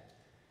had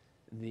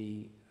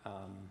the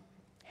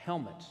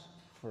helmets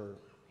for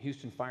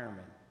Houston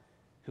firemen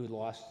who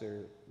lost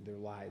their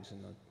lives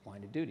in the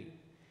line of duty.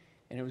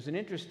 And it was an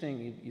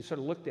interesting, you sort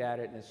of looked at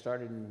it, and it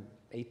started in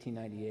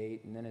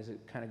 1898, and then as it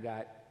kind of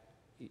got,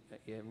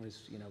 it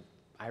was, you know,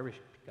 Irish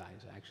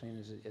guys, actually, and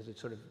as it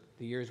sort of,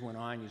 the years went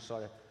on, you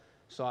sort of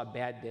saw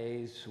bad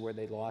days where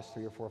they lost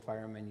 3 or 4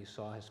 firemen, you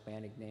saw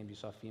Hispanic names, you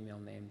saw female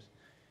names.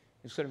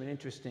 It was sort of an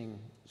interesting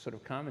sort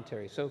of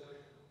commentary. So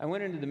I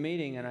went into the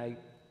meeting, and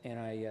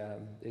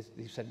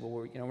he said, well,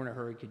 we're in a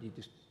hurry, could you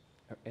just,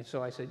 and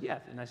so I said,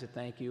 yes, and I said,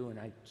 thank you, and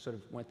I sort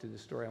of went through the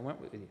story, I went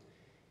with you.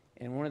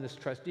 And one of the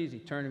trustees, he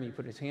turned to me,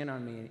 put his hand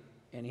on me,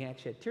 and he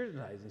actually had tears in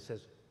his eyes, and he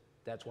says,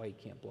 that's why you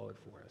can't blow it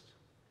for us.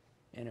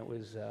 And it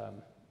was a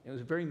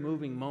very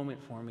moving moment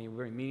for me, a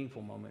very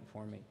meaningful moment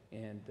for me,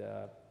 and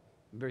a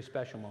very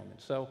special moment.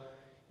 So,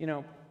 you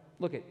know,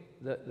 look at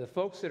the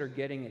folks that are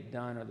getting it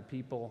done are the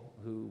people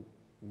who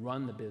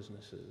run the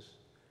businesses.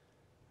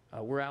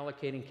 We're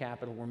allocating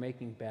capital, we're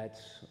making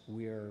bets,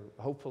 we're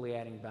hopefully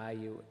adding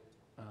value,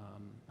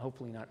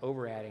 hopefully not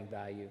over-adding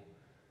value.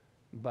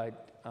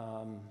 But,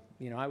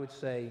 you know, I would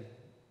say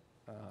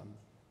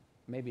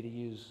maybe to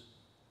use,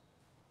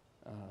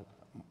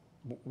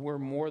 we're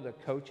more the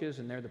coaches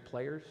and they're the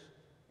players,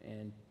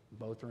 and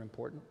both are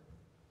important.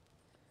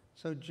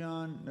 So,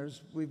 John,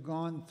 we've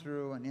gone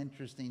through an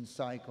interesting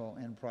cycle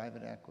in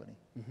private equity.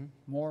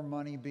 More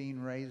money being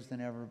raised than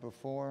ever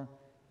before,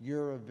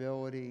 your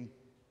ability,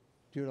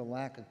 due to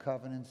lack of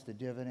covenants, to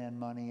dividend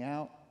money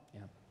out,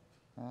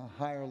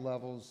 higher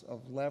levels of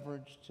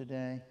leverage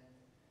today.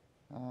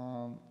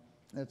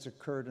 That's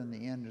occurred in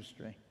the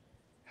industry.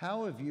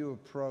 How have you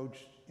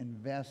approached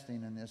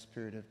investing in this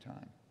period of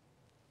time?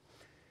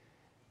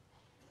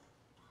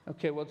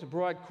 Okay, well, it's a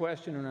broad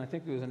question, and I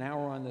think there was an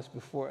hour on this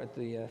before at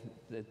the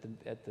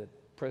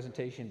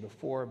presentation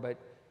before. But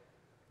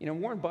you know,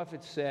 Warren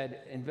Buffett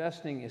said,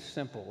 "Investing is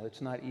simple.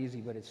 It's not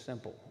easy, but it's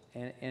simple."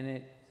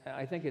 And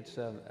I think it's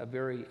a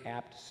very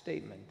apt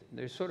statement.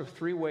 There's sort of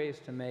 3 ways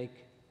to make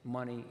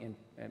money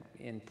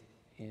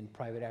in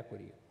private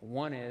equity.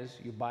 One is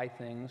you buy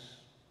things,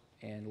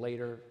 and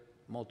later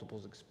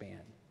multiples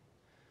expand.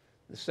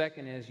 The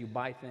second is you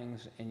buy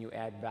things and you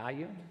add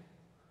value.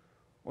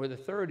 Or the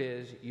third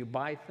is you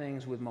buy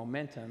things with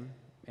momentum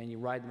and you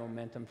ride the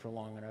momentum for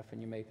long enough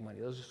and you make money.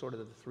 Those are sort of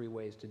the 3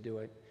 ways to do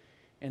it.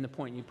 And the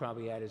point you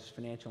probably add is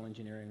financial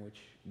engineering,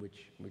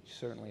 which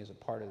certainly is a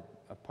part of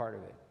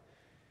it.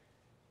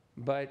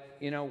 But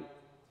you know,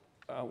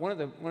 one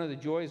of the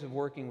joys of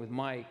working with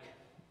Mike,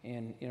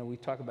 and you know, we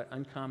talk about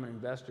uncommon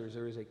investors.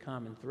 There is a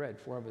common thread.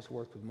 4 of us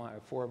worked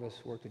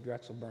at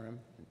Drexel Burnham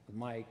with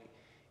Mike,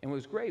 and what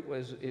was great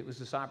was it was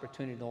this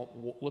opportunity to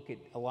look at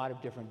a lot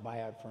of different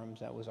buyout firms.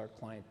 That was our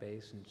client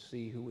base, and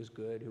see who was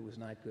good, who was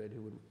not good,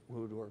 who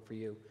would work for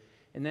you.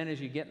 And then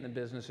as you get in the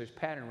business, there's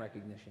pattern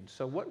recognition.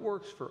 So what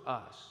works for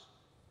us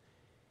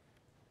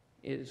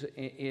is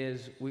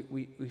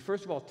we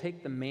first of all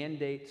take the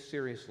mandate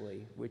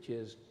seriously, which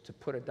is to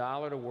put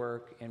 $1 to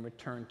work and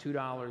return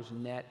 $2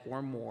 net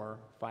or more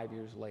 5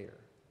 years later.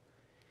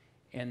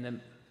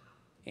 And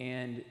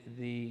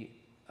the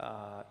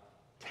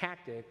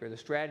tactic or the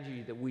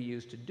strategy that we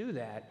use to do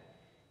that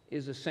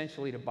is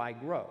essentially to buy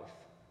growth.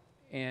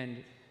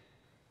 And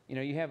you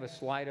know, you have a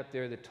slide up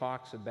there that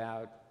talks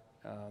about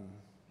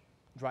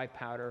dry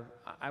powder.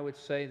 I would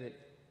say that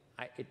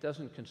it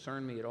doesned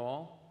concern me at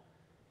all.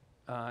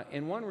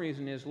 And one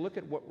reason is look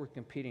at what we're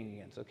competing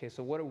against. Okay,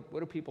 so what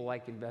do people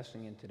like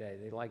investing in today?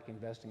 They like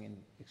investing in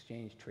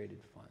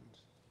exchange-traded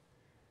funds.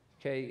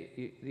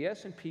 Okay, the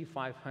S&P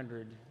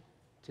 500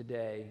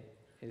 today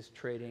is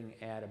trading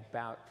at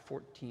about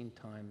 14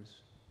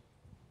 times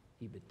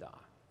EBITDA.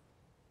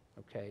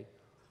 Okay,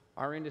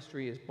 our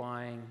industry is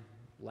buying,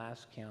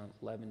 last count,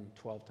 11,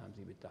 12 times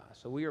EBITDA.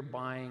 So we are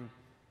buying,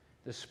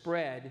 the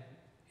spread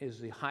is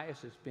the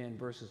highest it's been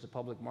versus the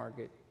public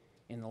market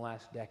in the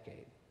last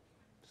decade.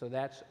 So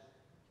that's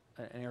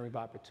an area of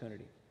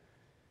opportunity.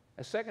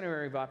 A second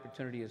area of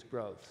opportunity is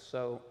growth.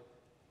 So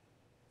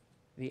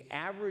the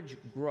average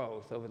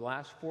growth over the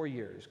last 4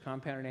 years,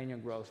 compounded annual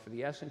growth for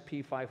the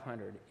S&P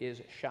 500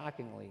 is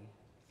shockingly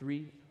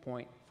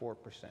 3.4%.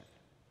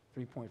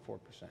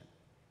 3.4%.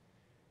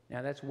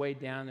 Now that's way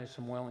down. There's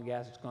some oil and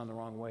gas that's gone the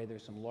wrong way.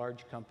 There's some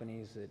large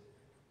companies that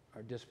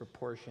are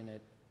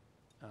disproportionate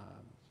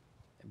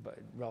but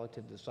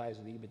relative to the size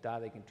of the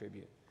EBITDA they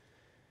contribute.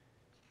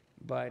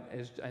 But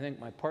as I think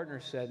my partner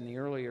said in the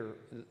earlier,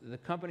 the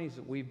companies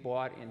that we've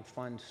bought in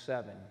Fund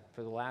 7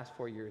 for the last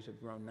 4 years have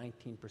grown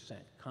 19%,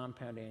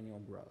 compound annual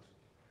growth.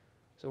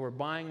 So we're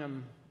buying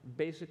them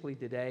basically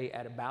today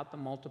at about the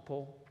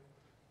multiple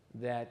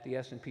that the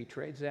S&P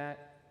trades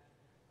at.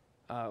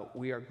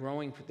 We are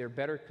growing, they're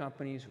better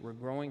companies, we're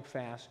growing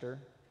faster.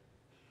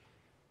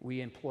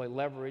 We employ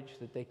leverage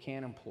that they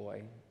can't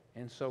employ.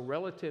 And so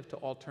relative to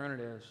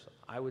alternatives,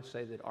 I would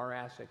say that our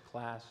asset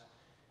class,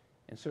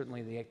 and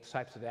certainly the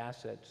types of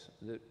assets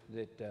that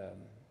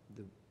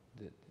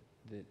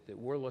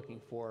we're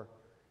looking for,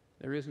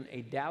 there isn't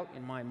a doubt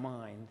in my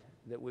mind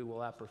that we will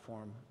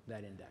outperform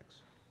that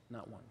index,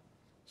 not one.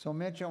 So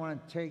Mitch, I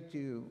want to take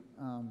you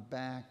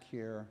back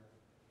here,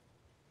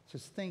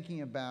 just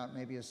thinking about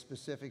maybe a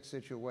specific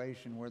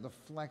situation where the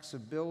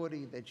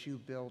flexibility that you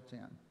built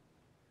in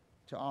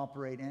to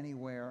operate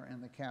anywhere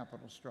in the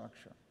capital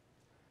structure.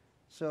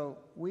 So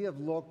we have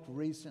looked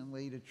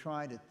recently to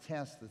try to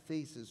test the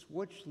thesis.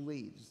 Which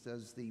leads?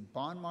 Does the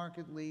bond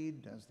market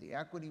lead? Does the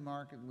equity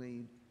market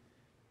lead?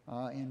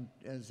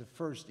 As a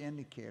first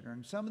indicator.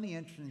 And some of the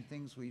interesting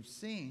things we've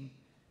seen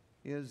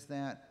is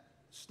that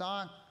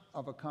stock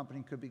of a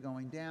company could be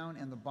going down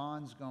and the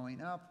bonds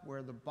going up,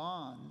 where the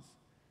bonds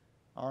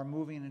are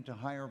moving into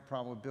higher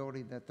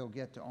probability that they'll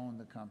get to own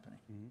the company.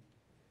 Mm-hmm.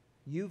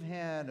 You've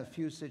had a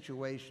few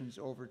situations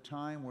over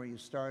time where you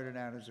started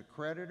out as a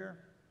creditor,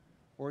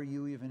 or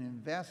you even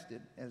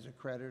invested as a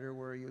creditor,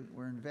 where you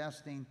were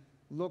investing,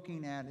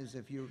 looking at as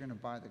if you were going to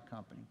buy the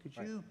company. Could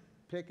you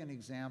pick an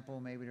example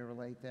maybe to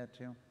relate that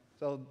to?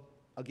 So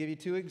I'll give you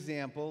two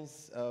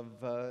examples of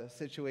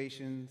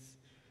situations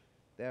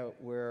that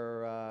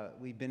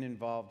we've been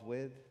involved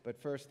with.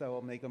 But first I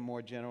will make a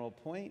more general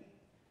point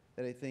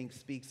that I think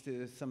speaks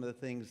to some of the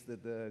things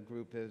that the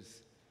group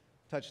has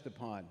touched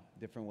upon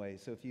different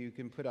ways. So if you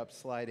can put up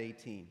slide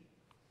 18.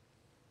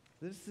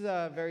 This is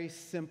a very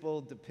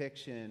simple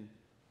depiction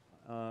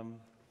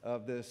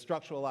of the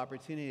structural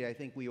opportunity I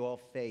think we all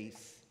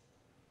face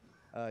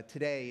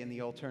today in the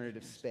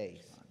alternative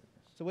space.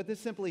 So what this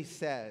simply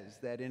says,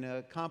 that in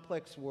a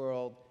complex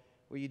world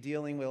where you're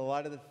dealing with a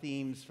lot of the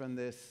themes from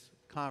this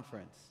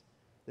conference,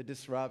 the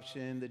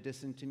disruption, the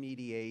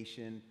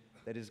disintermediation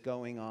that is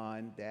going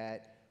on,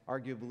 that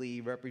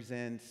arguably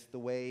represents the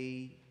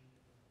way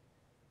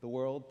the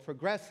world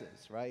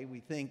progresses, right? We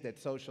think that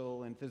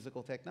social and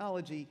physical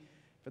technology,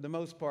 for the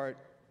most part,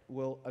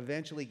 will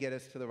eventually get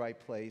us to the right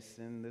place,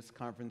 and this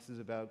conference is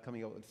about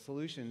coming up with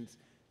solutions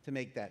to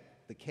make that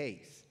the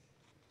case.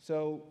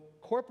 So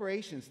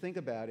corporations, think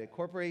about it,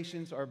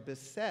 corporations are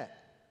beset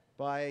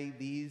by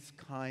these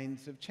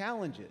kinds of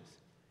challenges.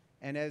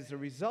 And as a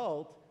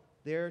result,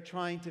 they're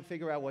trying to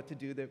figure out what to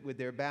do with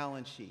their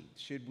balance sheet.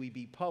 Should we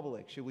be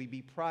public? Should we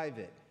be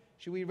private?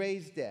 Should we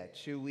raise debt?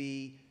 Should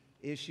we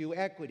issue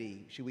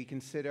equity? Should we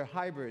consider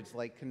hybrids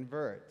like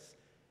converts?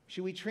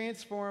 Should we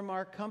transform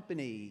our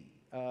company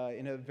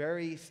in a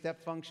very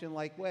step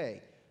function-like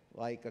way,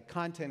 like a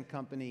content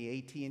company,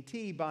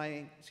 AT&T,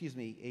 buying,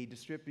 a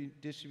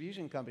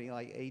distribution company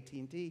like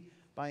AT&T,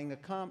 buying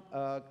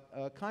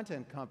a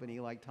content company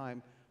like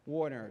Time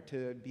Warner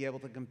to be able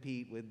to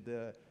compete with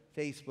the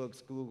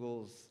Facebooks,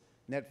 Googles,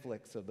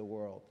 Netflix of the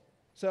world.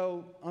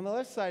 So on the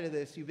left side of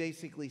this, you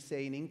basically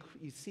say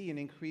you see an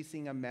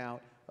increasing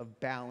amount of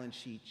balance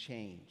sheet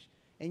change.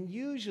 And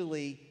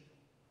usually,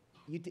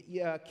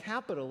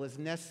 capital is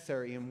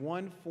necessary in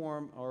one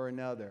form or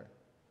another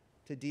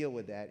to deal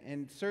with that.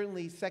 And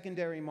certainly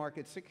secondary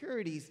market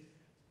securities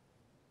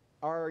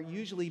are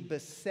usually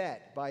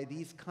beset by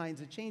these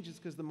kinds of changes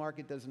because the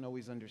market doesn't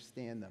always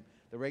understand them.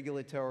 The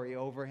regulatory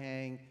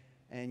overhang,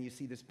 and you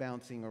see this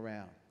bouncing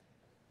around.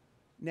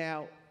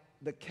 Now,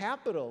 the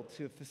capital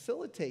to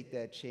facilitate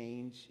that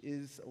change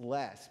is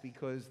less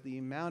because the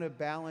amount of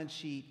balance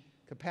sheet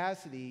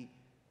capacity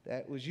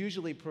that was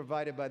usually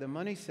provided by the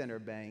money center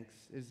banks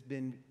has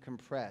been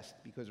compressed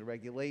because of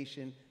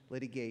regulation,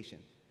 litigation.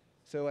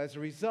 So as a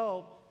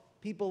result,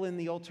 people in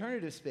the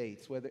alternative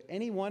space, whether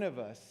any one of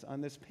us on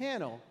this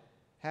panel,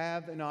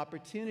 have an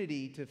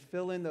opportunity to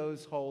fill in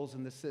those holes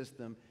in the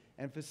system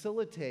and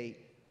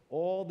facilitate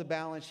all the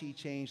balance sheet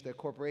change that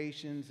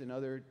corporations and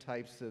other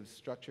types of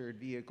structured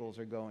vehicles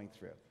are going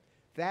through.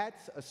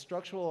 That's a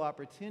structural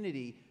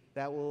opportunity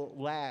that will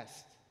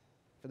last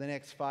for the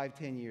next 5,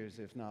 10 years,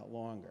 if not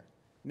longer.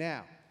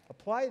 Now,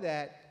 apply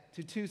that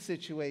to two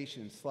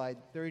situations. Slide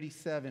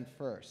 37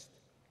 first.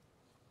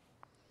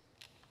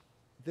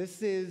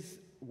 This is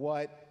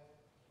what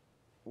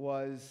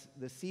was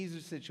the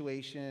Caesar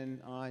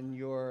situation on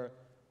your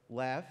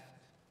left,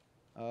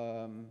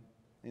 in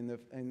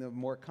the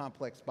more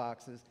complex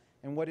boxes,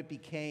 and what it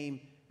became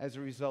as a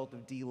result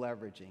of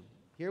deleveraging.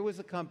 Here was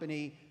a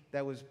company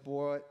that was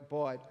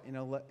bought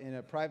in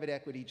a private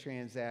equity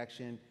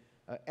transaction,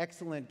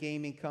 excellent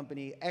gaming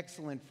company,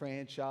 excellent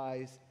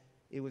franchise.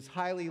 It was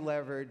highly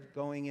levered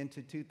going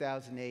into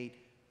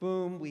 2008.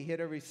 Boom, we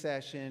hit a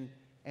recession,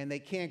 and they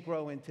can't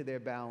grow into their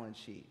balance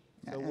sheet.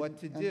 So what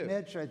to do? And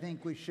Mitch, I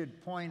think we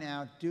should point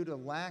out, due to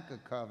lack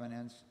of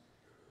covenants,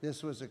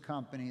 this was a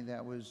company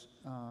that was,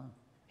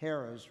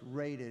 Harrah's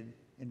rated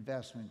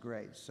investment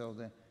grade. So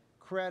the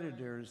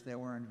creditors that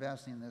were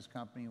investing in this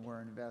company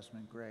were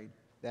investment grade.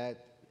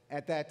 That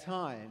at that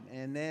time.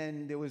 And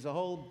then there was a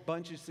whole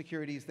bunch of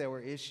securities that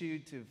were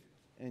issued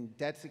and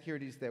debt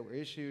securities that were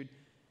issued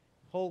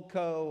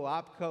holdco,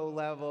 opco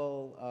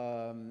level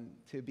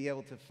to be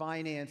able to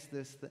finance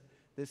this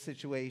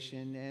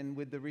situation. And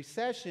with the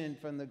recession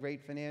from the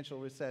great financial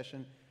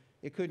recession,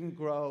 it couldn't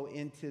grow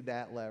into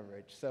that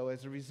leverage. So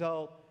as a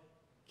result,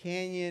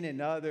 Canyon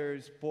and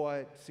others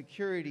bought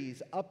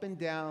securities up and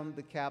down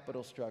the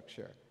capital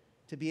structure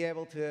to be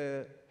able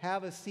to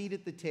have a seat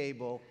at the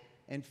table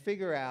and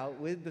figure out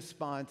with the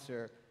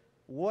sponsor,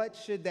 what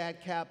should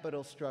that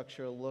capital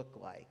structure look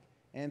like?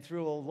 And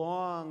through a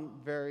long,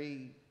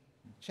 very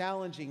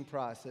challenging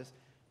process,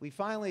 we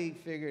finally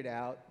figured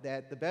out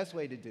that the best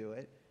way to do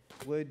it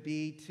would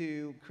be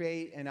to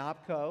create an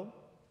OpCo,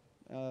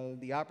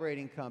 the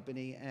operating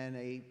company, and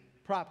a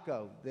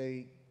PropCo,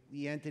 the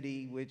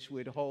entity which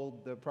would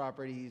hold the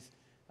properties,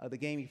 the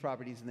gaming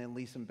properties, and then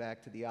lease them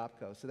back to the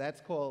OpCo. So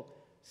that's called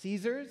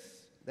Caesars,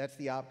 that's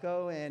the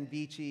OpCo, and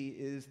Vici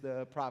is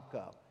the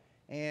PropCo.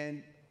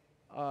 And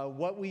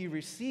what we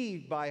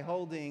received by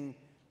holding,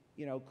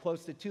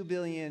 close to $2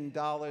 billion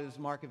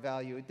market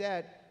value of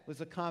debt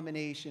was a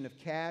combination of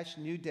cash,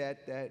 new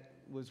debt that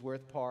was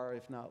worth par,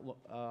 if not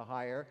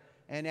higher,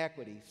 and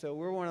equity. So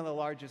we're one of the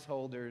largest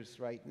holders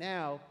right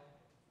now,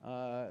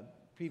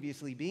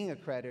 previously being a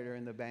creditor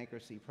in the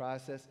bankruptcy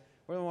process.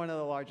 We're one of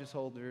the largest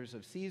holders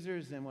of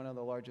Caesars and one of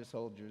the largest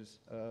holders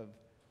of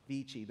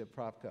Vici, the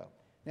PropCo.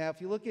 Now,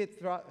 if you look at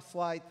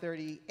slide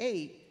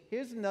 38,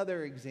 here's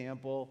another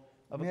example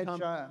of Mitch,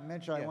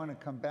 I want to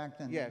come back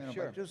then. Yeah, in a minute,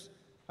 sure. But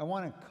I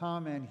want to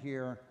comment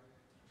here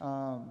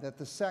that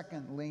the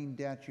second lien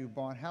debt you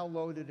bought, how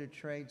low did it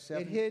trade?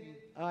 17? It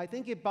hit, I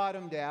think it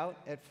bottomed out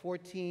at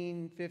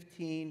 14,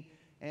 15,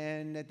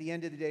 and at the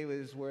end of the day, it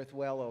was worth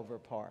well over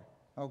par.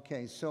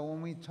 Okay, so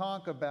when we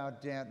talk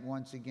about debt,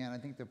 once again, I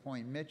think the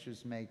point Mitch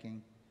is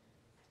making,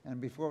 and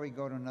before we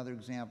go to another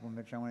example,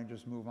 Mitch, I want to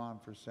just move on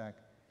for a sec,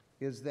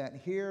 is that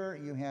here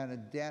you had a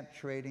debt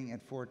trading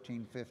at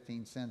 14,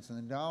 15 cents on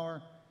the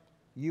dollar.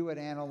 You had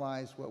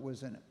analyzed what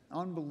was an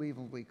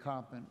unbelievably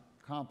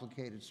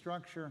complicated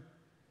structure,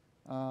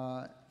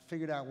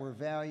 figured out where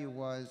value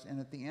was, and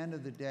at the end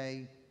of the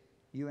day,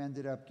 you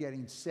ended up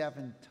getting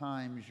 7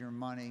 times your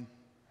money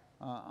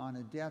on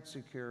a debt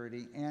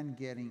security and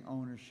getting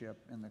ownership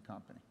in the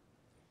company.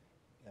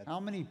 How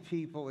many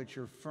people at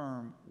your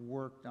firm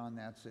worked on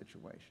that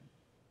situation?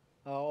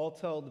 All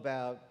told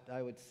about,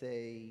 I would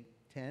say,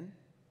 10.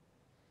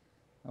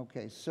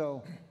 Okay,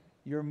 so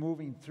you're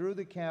moving through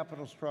the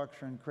capital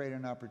structure and create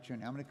an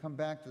opportunity. I'm going to come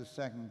back to the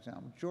second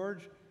example.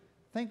 George,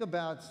 think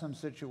about some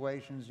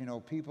situations,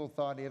 people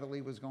thought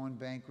Italy was going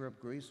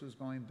bankrupt, Greece was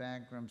going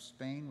bankrupt,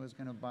 Spain was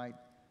going to bite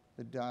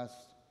the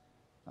dust.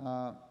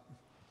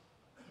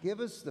 Give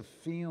us the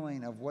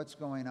feeling of what's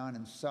going on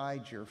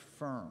inside your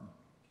firm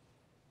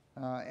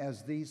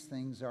as these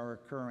things are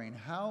occurring.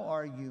 How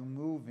are you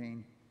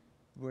moving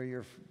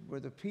where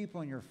the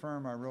people in your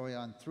firm are really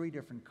on 3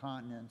 different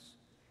continents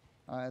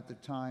at the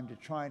time to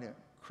try to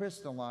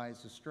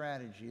crystallize the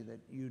strategy that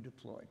you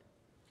deployed?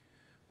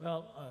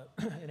 Well,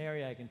 an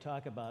area I can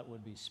talk about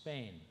would be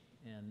Spain.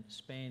 And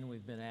Spain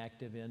we've been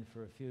active in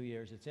for a few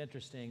years. It's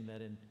interesting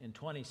that in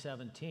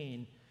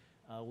 2017,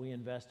 we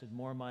invested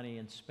more money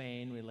in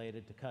Spain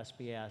related to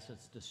cuspy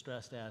assets,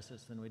 distressed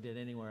assets, than we did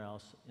anywhere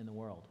else in the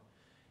world.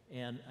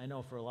 And I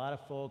know for a lot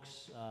of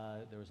folks,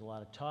 there was a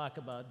lot of talk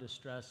about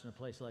distress in a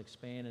place like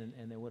Spain,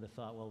 and they would have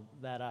thought, well,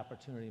 that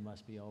opportunity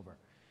must be over.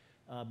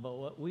 But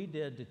what we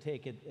did to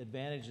take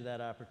advantage of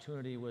that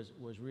opportunity was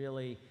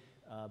really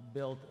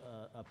build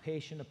a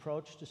patient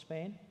approach to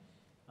Spain,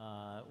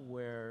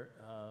 where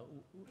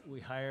we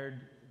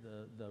hired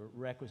the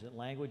requisite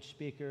language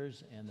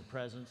speakers and the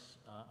presence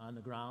on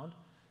the ground.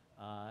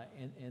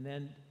 And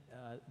then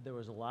there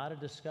was a lot of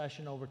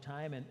discussion over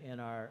time,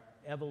 and our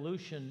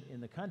evolution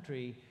in the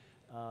country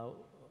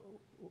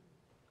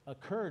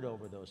occurred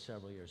over those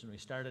several years. And we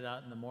started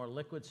out in the more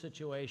liquid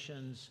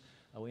situations.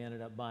 We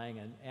ended up buying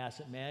an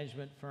asset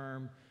management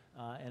firm.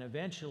 And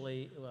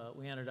eventually,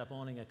 we ended up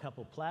owning a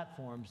couple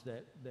platforms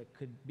that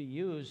could be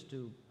used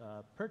to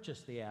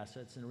purchase the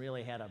assets and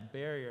really had a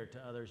barrier to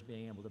others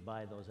being able to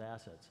buy those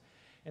assets.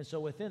 And so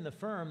within the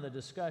firm, the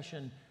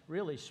discussion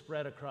really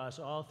spread across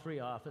all 3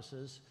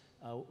 offices.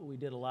 We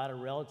did a lot of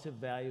relative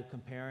value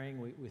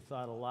comparing. We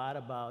thought a lot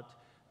about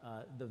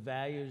the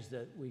values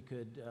that we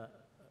could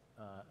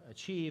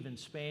achieve in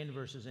Spain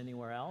versus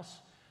anywhere else.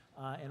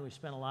 And we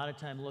spent a lot of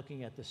time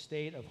looking at the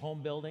state of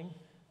home building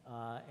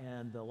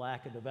and the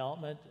lack of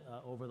development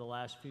over the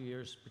last few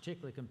years,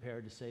 particularly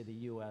compared to, say, the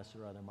U.S.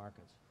 or other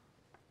markets.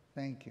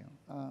 Thank you.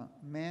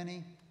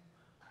 Manny,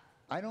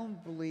 I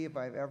don't believe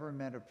I've ever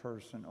met a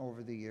person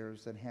over the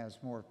years that has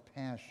more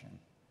passion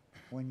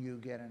when you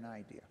get an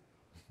idea.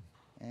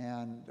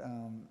 And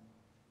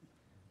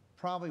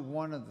probably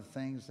one of the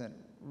things that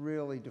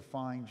really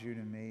defines you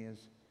to me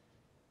is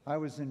I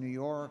was in New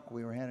York,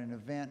 we had an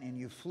event, and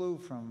you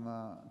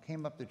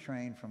came up the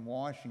train from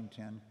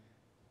Washington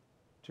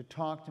to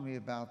talk to me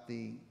about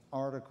the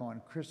article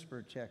on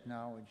CRISPR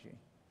technology,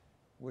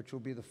 which will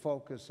be the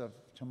focus of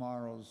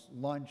tomorrow's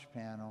lunch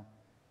panel,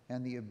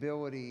 and the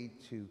ability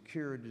to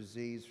cure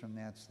disease from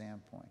that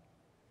standpoint.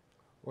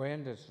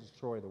 When does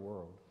destroy the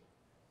world?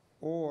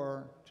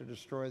 or to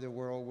destroy the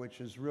world,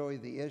 which is really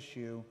the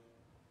issue.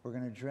 We're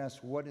going to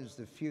address what is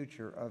the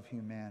future of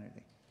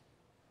humanity.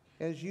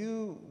 As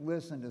you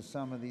listen to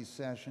some of these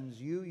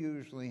sessions, you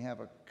usually have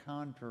a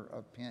counter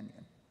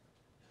opinion.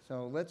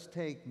 So let's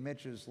take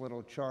Mitch's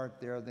little chart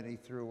there that he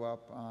threw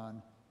up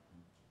on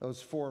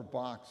those 4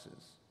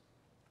 boxes.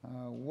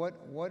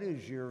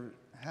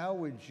 How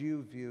would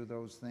you view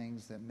those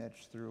things that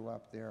Mitch threw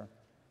up there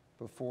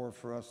before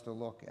for us to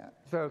look at?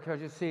 So could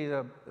you see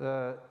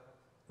the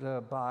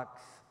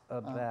box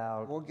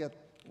about?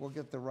 We'll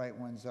get the right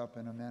ones up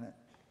in a minute.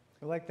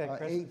 I like that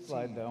Crescent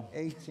slide, though.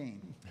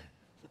 18.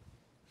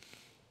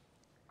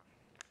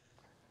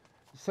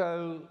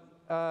 So,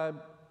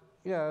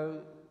 you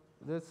know,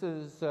 this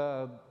is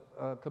a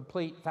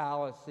complete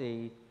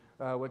fallacy,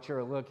 what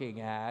you're looking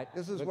at.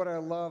 This is what I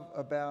love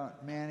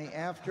about Manny.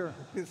 After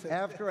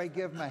I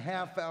give him a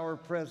half-hour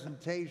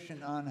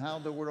presentation on how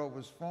the world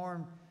was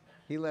formed,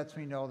 he lets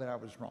me know that I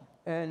was wrong.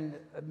 And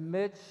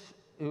Mitch,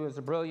 who is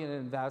a brilliant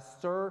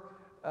investor,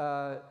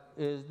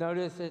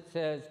 notice it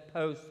says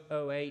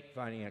post-08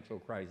 financial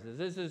crisis.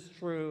 This is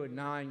true in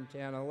 9,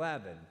 10,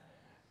 11.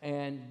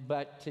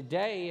 But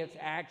today, it's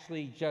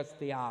actually just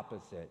the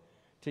opposite.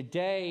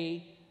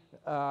 Today,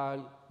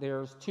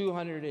 there's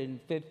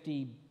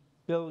 $250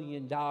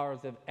 billion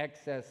of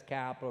excess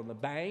capital in the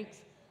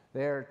banks.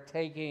 They're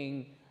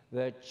taking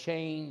the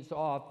chains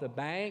off the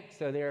banks,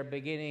 so they're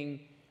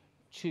beginning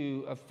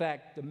to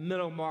affect the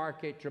middle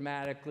market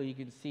dramatically. You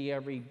can see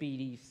every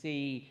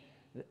BDC,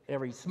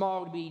 every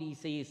small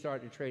BDC is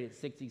starting to trade at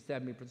 60,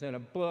 70%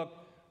 of book.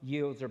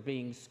 Yields are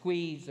being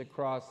squeezed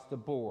across the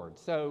board.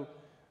 So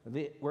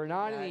we're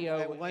not in the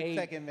 08. 1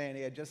 second,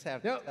 Manny. I just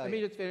have to No, tell let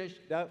me just finish.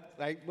 No,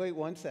 wait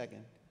 1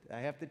 second. I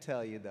have to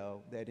tell you,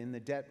 though, that in the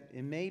debt,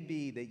 it may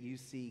be that you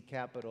see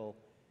capital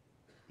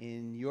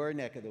in your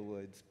neck of the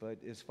woods, but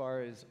as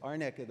far as our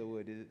neck of the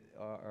woods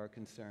are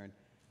concerned,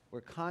 we're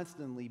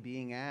constantly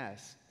being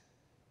asked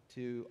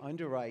to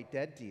underwrite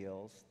debt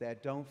deals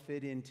that don't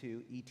fit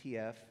into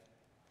ETF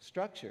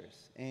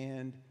structures.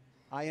 And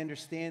I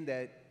understand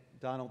that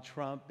Donald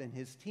Trump and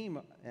his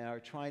team are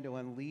trying to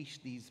unleash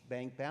these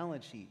bank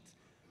balance sheets.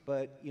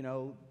 But, you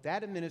know,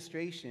 that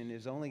administration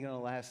is only going to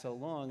last so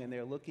long, and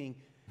they're looking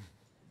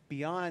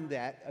beyond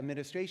that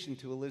administration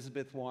to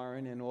Elizabeth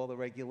Warren and all the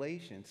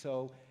regulations.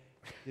 So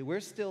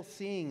we're still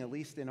seeing, at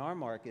least in our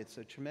markets,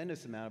 a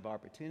tremendous amount of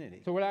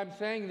opportunity. So what I'm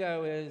saying,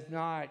 though, is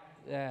not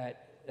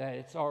that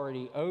it's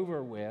already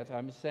over with.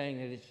 I'm saying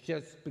that it's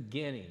just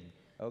beginning.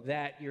 Okay.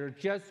 That you're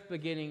just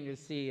beginning to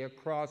see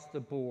across the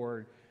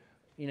board,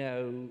 you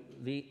know,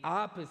 the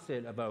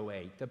opposite of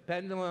 08. The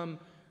pendulum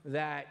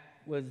that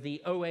was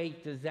the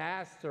 08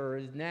 disaster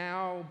is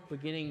now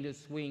beginning to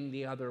swing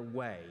the other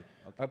way,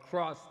 okay,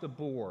 across the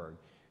board.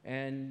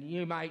 And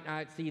you might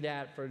not see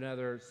that for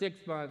another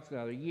 6 months,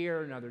 another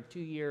year, another 2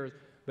 years,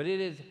 but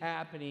it is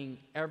happening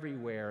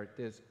everywhere at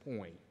this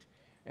point.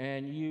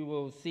 And you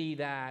will see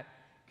that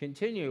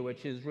continue,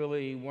 which is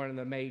really one of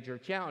the major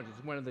challenges,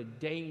 one of the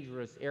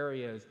dangerous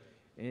areas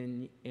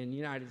in the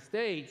United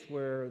States,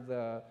 where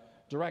the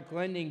direct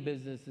lending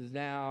business is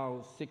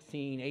now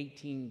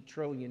 $16–18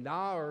 trillion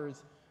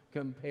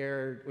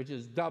compared, which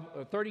is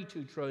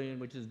 32 trillion,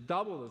 which is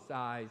double the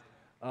size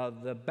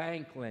of the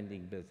bank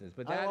lending business.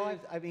 But that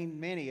I mean,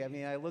 Manny,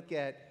 I look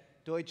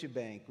at Deutsche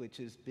Bank, which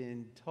has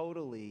been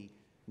totally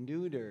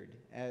neutered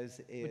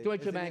as a... But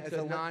Deutsche Bank is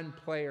a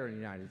non-player in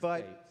the United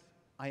States.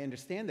 I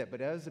understand that,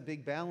 but it has a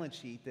big balance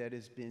sheet that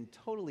has been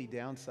totally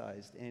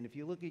downsized. And if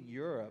you look at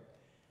Europe,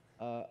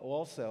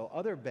 also,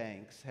 other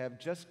banks have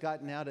just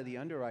gotten out of the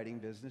underwriting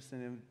business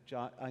and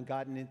have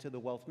gotten into the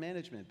wealth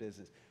management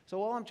business.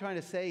 So all I'm trying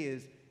to say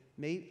is,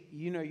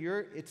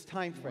 it's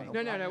time frame.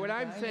 No. What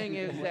I'm saying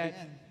is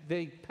that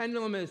the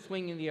pendulum is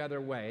swinging the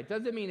other way. It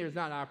doesn't mean there's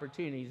not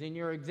opportunities. In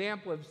your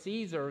example of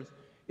Caesars,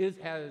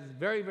 has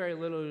very, very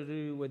little to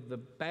do with the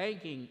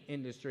banking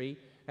industry.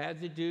 It has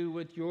to do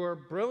with your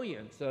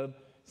brilliance of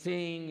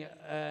seeing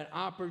an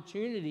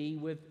opportunity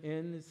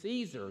within the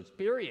Caesars,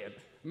 period.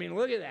 I mean,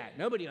 look at that.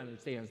 Nobody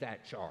understands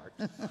that chart.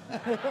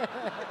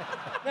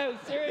 No,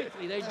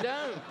 seriously, they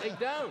don't. They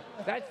don't.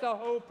 That's the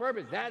whole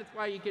purpose. That's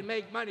why you can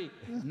make money.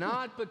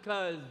 Not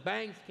because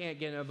banks can't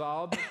get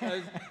involved,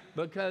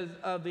 because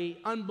of the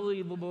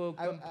unbelievable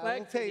complexity I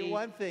will tell you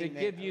one thing, that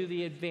give you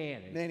the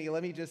advantage. Manny,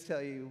 let me just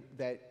tell you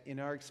that in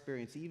our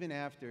experience, even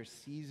after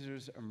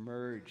Caesars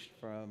emerged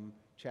from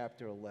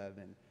Chapter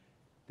 11,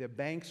 the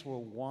banks were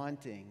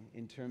wanting,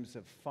 in terms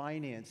of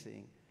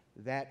financing,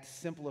 that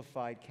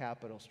simplified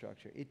capital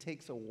structure. It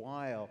takes a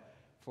while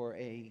for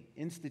a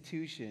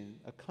institution,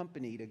 a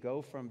company, to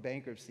go from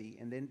bankruptcy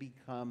and then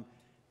become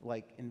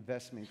like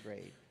investment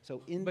grade.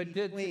 So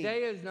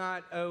today is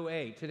not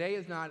 08. Today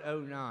is not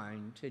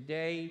 09.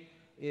 Today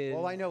is...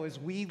 All I know is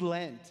we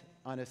lent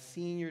on a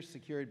senior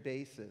secured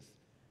basis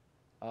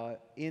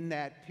in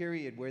that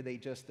period where they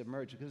just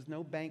emerged, because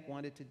no bank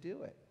wanted to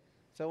do it.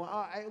 So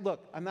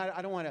look,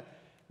 I don't want to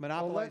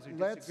monopolize or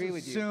disagree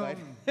with you.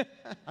 But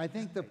I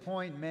think the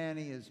point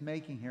Manny is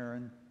making here,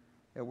 and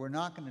that we're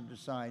not going to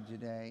decide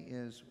today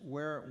is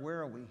where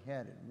are we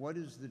headed? What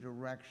is the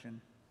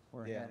direction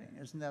we're heading?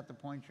 Isn't that the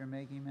point you're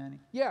making, Manny?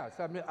 Yes,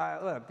 I mean,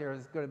 look,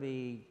 there's going to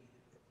be,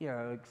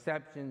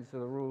 exceptions to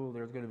the rule.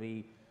 There's going to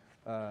be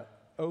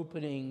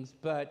openings,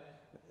 but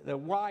the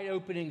wide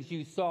openings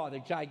you saw, the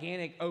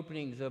gigantic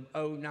openings of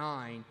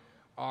 '09,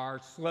 are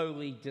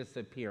slowly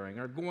disappearing,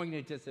 are going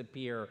to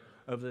disappear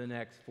over the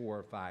next 4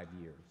 or 5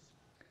 years.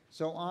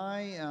 So in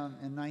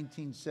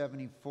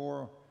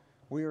 1974,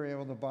 we were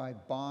able to buy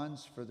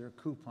bonds for their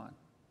coupon.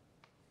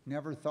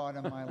 Never thought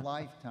in my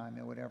lifetime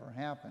it would ever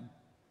happen.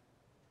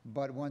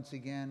 But once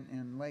again,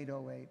 in late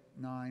 '08,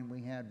 '09,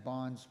 we had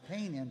bonds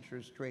paying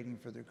interest trading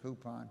for their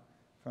coupon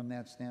from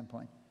that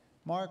standpoint.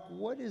 Mark,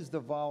 what is the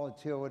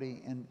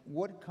volatility and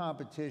what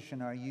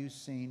competition are you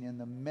seeing in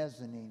the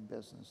mezzanine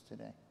business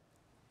today?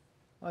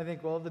 Well, I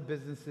think all the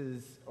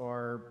businesses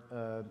are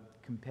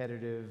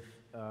competitive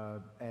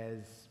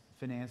as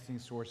financing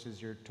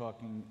sources. You're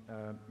talking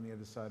on the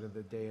other side of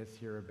the dais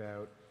here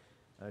about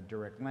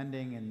direct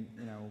lending, and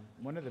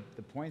one of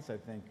the points I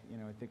think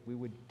we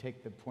would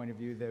take the point of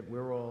view that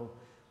we're all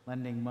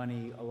lending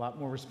money a lot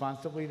more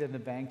responsibly than the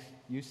banks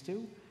used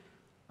to.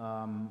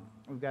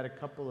 We've got a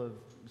couple of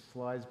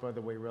slides, by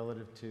the way,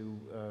 relative to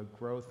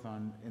growth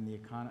in the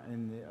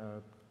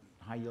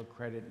high yield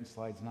credit in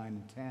slides 9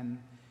 and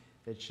 10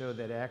 that show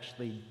that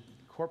actually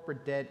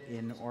corporate debt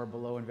in or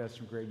below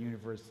investment grade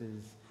universe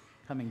is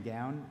coming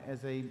down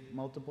as a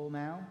multiple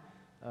now.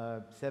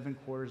 7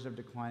 quarters of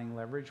declining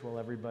leverage while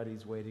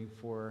everybody's waiting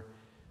for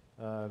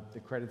the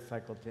credit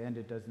cycle to end.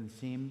 It doesn't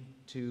seem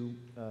to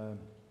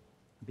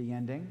be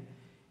ending.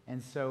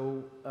 And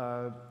so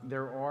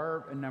there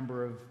are a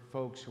number of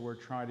folks who are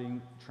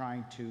trying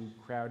to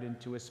crowd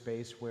into a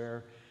space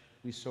where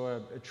we saw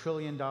 $1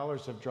 trillion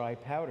of dry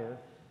powder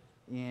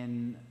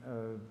in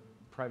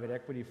private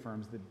equity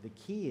firms. The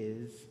key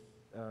is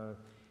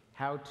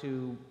how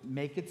to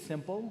make it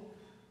simple.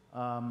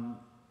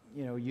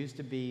 It used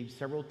to be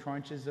several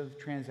tranches of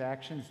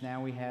transactions.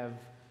 Now we have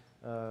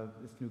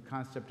this new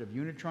concept of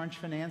unitranche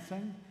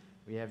financing.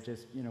 We have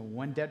just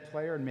one debt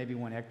player and maybe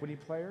one equity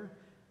player.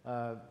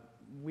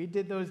 We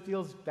did those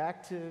deals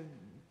back to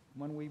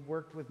when we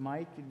worked with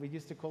Mike. We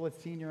used to call it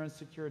senior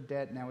unsecured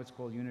debt. Now it's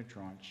called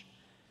unitranche.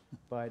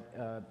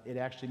 But it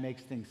actually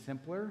makes things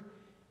simpler.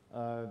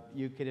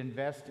 You could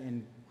invest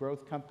in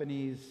growth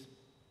companies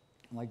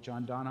like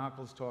John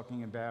Danhakl's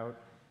talking about,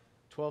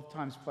 12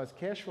 times plus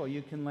cash flow.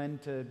 You can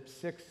lend to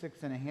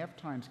 6.5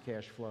 times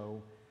cash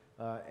flow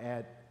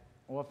at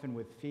often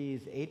with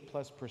fees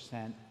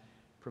 8+%,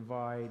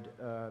 provide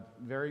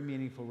very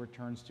meaningful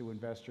returns to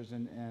investors,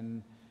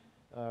 and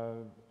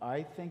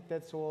I think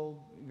that's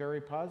all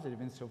very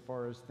positive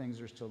insofar as things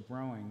are still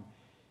growing.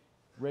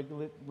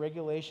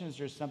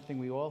 Regulations are something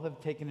we all have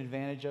taken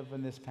advantage of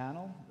in this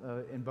panel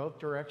in both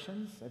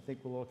directions. I think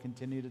we'll all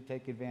continue to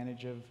take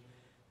advantage of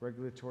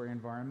regulatory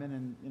environment.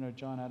 And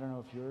John, I don't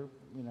know if you're,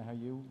 how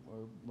you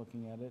are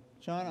looking at it.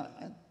 John,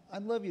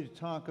 I'd love you to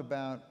talk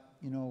about,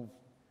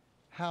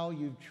 how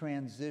you've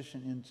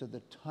transitioned into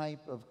the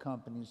type of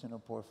companies in a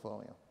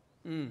portfolio.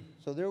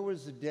 So there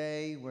was a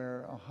day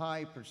where a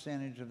high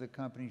percentage of the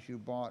companies you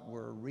bought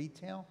were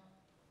retail,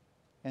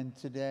 and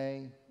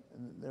today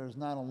there's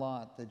not a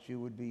lot that you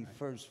would be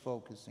first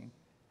focusing.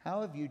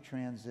 How have you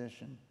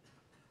transitioned?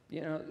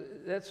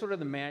 That's sort of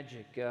the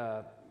magic.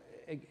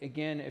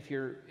 Again, if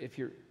you're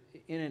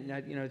in it,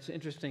 now, it's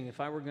interesting. If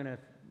I were going to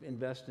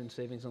invest in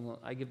savings and loan,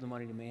 I give the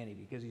money to Manny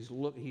because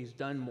he's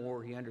done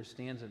more, he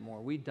understands it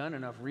more. We've done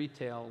enough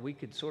retail, we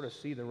could sort of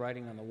see the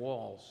writing on the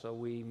wall, so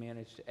we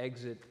managed to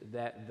exit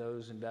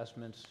those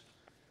investments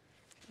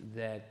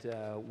that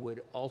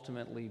would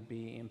ultimately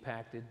be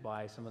impacted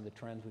by some of the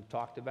trends we've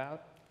talked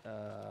about.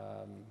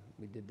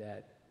 We did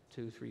that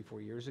 2, 3,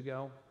 4 years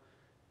ago.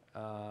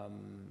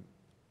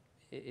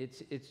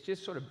 It's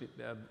just sort of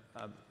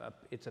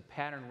it's a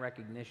pattern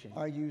recognition.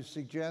 Are you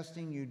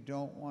suggesting you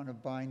don't want to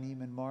buy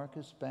Neiman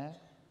Marcus back?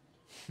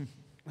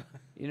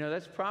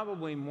 That's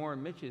probably more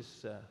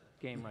Mitch's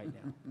game right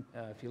now,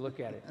 if you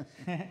look at it.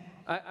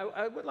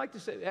 I would like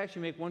to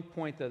actually make one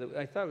point, though, that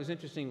I thought was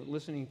interesting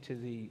listening to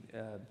the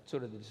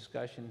sort of the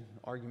discussion,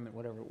 argument,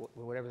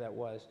 whatever that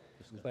was.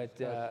 But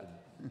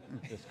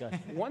discussion.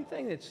 One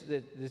thing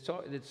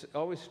that's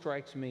always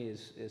strikes me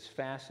as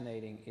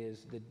fascinating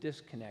is the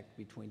disconnect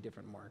between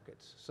different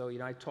markets. So,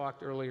 I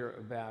talked earlier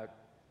about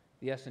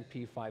the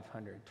S&P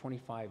 500,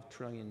 $25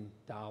 trillion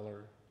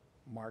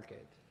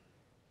market,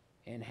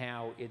 and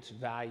how it's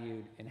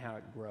valued and how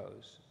it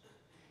grows.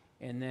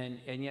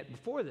 And yet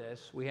before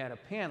this, we had a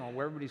panel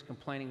where everybody's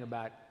complaining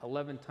about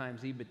 11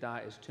 times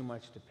EBITDA is too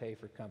much to pay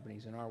for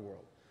companies in our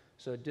world.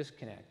 So a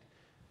disconnect.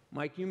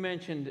 Mike, you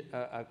mentioned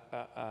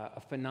a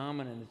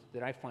phenomenon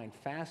that I find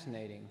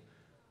fascinating,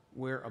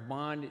 where a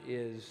bond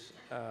is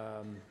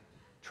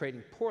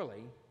trading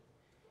poorly,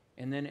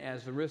 and then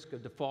as the risk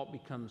of default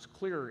becomes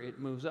clearer, it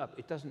moves up.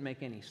 It doesn't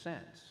make any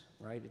sense,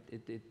 right?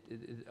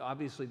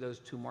 Obviously, those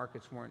two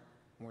markets weren't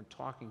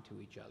talking to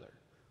each other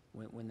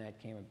when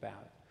that came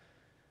about.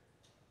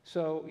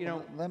 So, you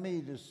know, Well, let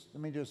me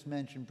just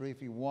mention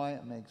briefly why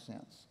it makes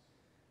sense.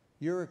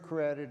 You're a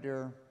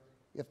creditor.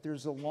 If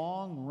there's a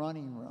long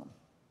running room,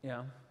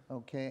 yeah,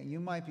 okay, you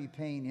might be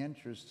paying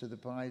interest to the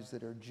guys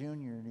that are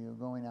junior to you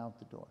going out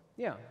the door.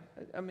 yeah.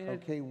 I mean,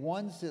 Okay,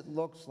 once it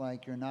looks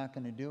like you're not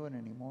going to do it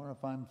anymore,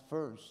 if I'm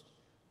first,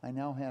 I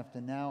now have to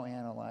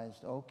analyze,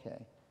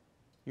 okay,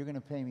 you're going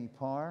to pay me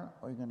par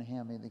or you're going to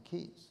hand me the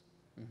keys.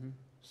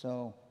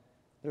 So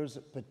there's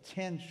a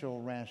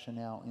potential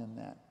rationale in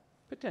that.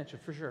 Potential,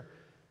 for sure.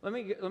 Let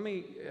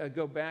me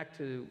go back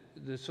to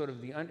the sort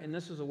of and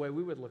this is the way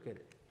we would look at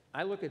it.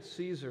 I look at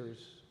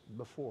Caesars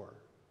before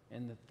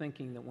and the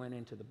thinking that went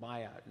into the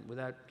buyout, and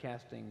without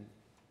casting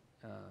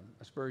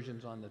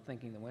aspersions on the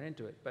thinking that went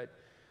into it. But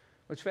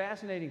what's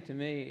fascinating to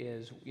me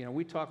is, you know,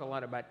 we talk a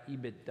lot about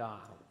EBITDA.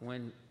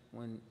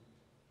 When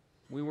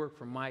we worked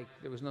for Mike,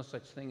 there was no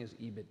such thing as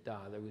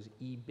EBITDA. There was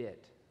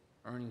EBIT,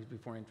 earnings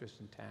before interest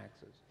and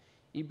taxes.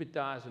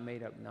 EBITDA is a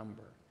made-up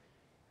number.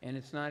 And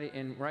it's not,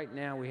 and right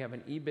now we have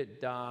an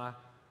EBITDA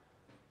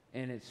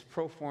and it's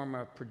pro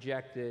forma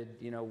projected,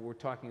 you know, we're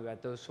talking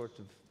about those sorts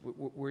of,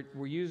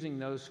 we're using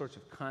those sorts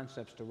of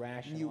concepts to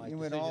rationalize. You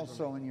would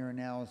also, in your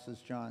analysis,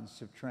 John,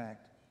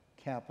 subtract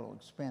capital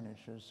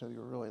expenditures, so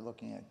you're really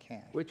looking at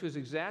cash. Which was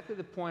exactly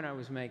the point I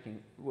was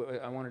making,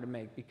 I wanted to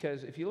make,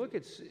 because if you look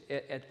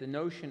at the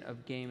notion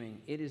of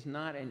gaming, it is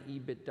not an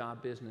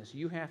EBITDA business.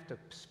 You have to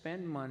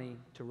spend money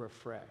to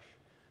refresh.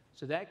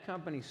 So that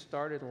company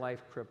started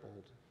life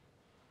crippled.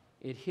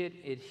 It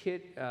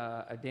hit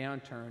a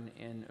downturn,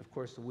 and of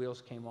course the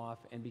wheels came off.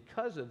 And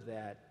because of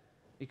that,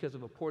 because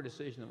of a poor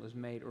decision that was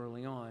made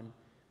early on,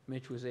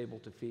 Mitch was able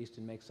to feast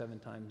and make 7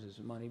 times his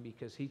money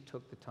because he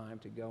took the time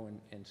to go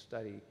and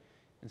study.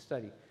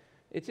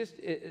 It's just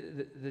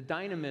the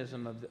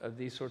dynamism of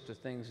these sorts of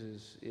things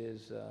is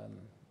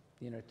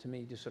you know, to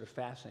me, just sort of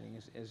fascinating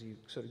as you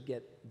sort of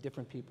get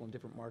different people in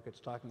different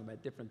markets talking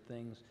about different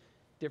things,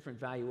 different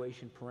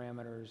valuation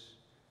parameters.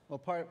 well,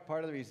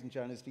 part of the reason,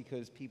 John, is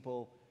because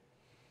people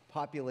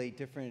populate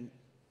different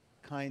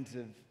kinds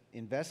of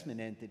investment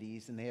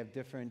entities and they have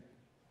different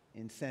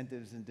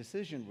incentives and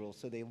decision rules.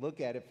 So they look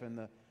at it from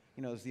the,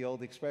 you know, it's the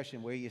old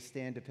expression, where you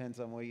stand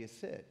depends on where you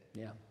sit.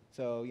 Yeah.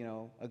 So, you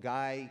know, a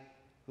guy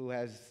who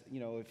has,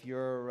 you know, if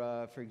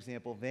you're, for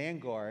example,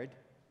 Vanguard,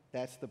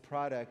 that's the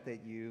product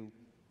that you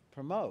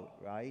promote,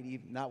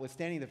 right?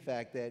 Notwithstanding the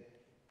fact that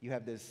you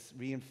have this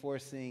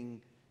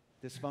reinforcing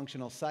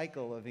dysfunctional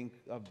cycle of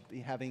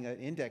having an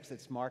index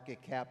that's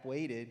market cap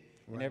weighted,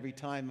 right. And every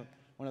time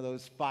one of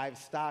those 5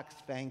 stocks,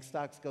 FANG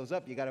stocks, goes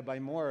up, you got to buy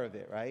more of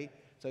it, right?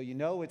 So you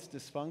know it's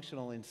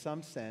dysfunctional in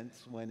some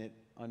sense when it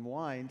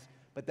unwinds,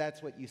 but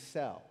that's what you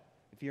sell.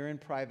 If you're in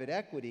private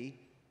equity,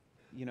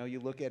 you know,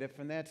 you look at it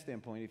from that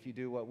standpoint. If you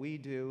do what we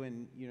do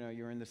and, you know,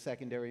 you're in the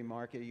secondary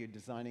market, you're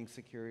designing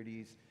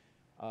securities,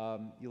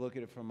 you look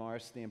at it from our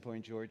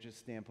standpoint, George's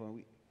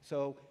standpoint.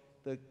 So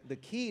the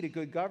key to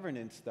good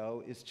governance,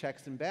 though, is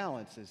checks and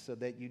balances so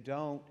that you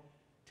don't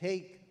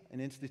take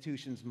an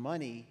institution's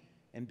money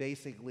and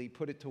basically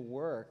put it to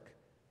work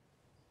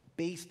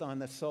based on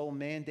the sole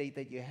mandate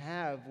that you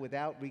have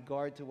without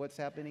regard to what's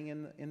happening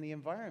in the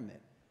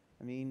environment.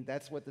 I mean,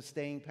 that's what the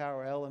staying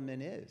power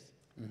element is.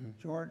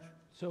 George?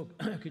 So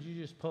could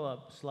you just pull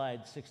up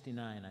slide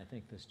 69? I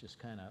think this just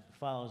kind of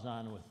follows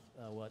on with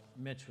what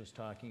Mitch was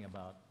talking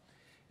about.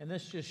 And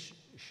this just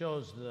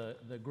shows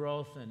the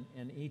growth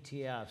in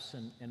ETFs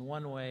in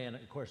one way, and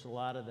of course a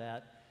lot of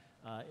that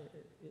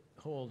it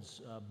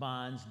holds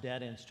bonds,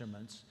 debt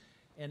instruments.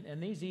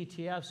 And these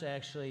ETFs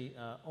actually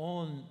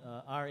own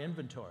our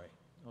inventory,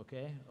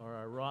 okay, or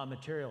our raw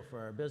material for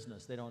our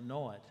business. They don't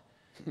know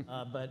it.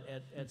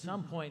 But at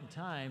some point in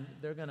time,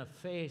 they're going to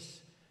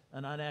face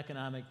an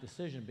uneconomic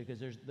decision because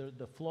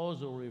the flows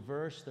will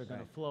reverse. They're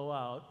going to flow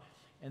out.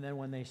 And then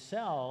when they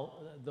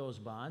sell those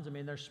bonds, I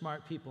mean, they're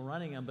smart people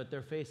running them, but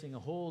they're facing a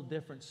whole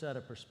different set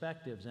of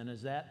perspectives. And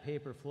as that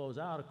paper flows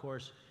out, of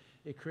course,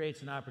 it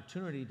creates an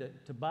opportunity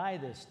to buy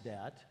this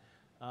debt.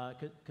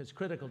 Because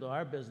critical to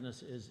our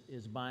business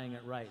is buying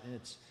it right. And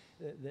it's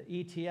the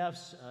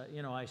ETFs,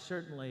 you know, I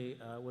certainly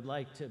would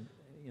like to,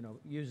 you know,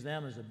 use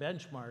them as a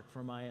benchmark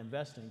for my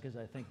investing because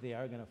I think they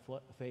are going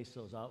to face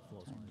those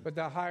outflows. But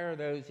the higher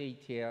those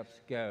ETFs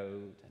go,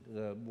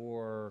 the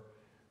more,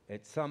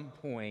 at some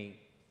point,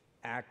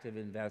 active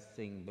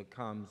investing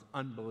becomes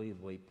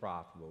unbelievably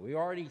profitable. We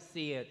already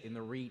see it in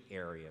the REIT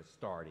area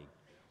starting,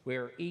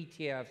 where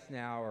ETFs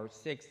now are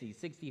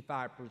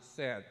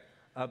 65%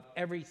 of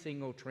every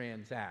single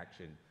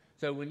transaction.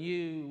 So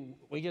we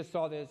just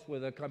saw this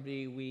with a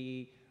company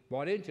we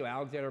bought into,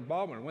 Alexander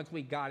Baldwin. Once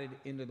we got it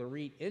into the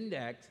REIT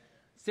index,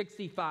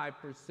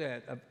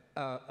 65%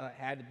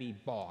 had to be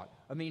bought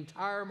of the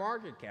entire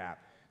market cap.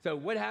 So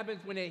what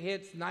happens when it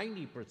hits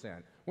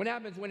 90%? What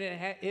happens when it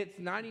hits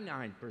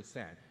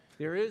 99%?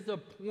 There is a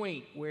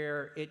point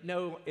where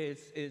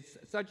it's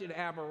such an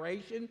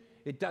aberration,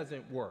 it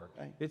doesn't work.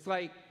 Right. It's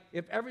like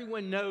if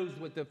everyone knows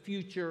what the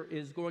future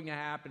is going to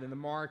happen in the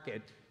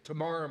market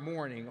tomorrow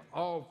morning,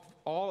 all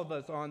of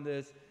us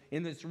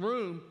in this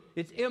room,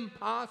 it's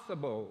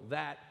impossible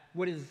that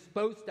what is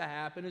supposed to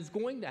happen is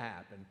going to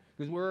happen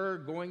because we're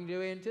going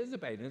to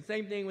anticipate. And the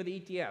same thing with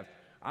ETFs.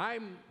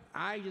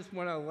 I just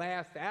want to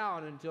last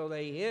out until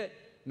they hit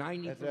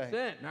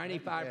 90%,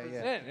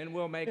 95%, and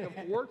we'll make a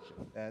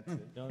fortune. That's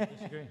it. Don't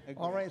disagree.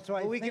 All right, so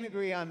Well, we can think-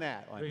 agree on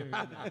that one.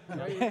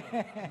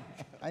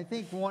 I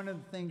think one of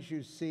the things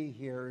you see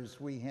here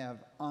is we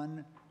have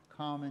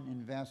uncommon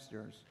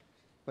investors,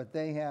 but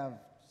they have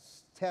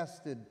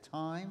tested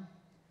time.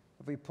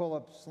 If we pull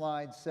up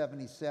slide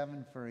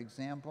 77, for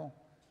example,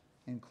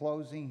 in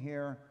closing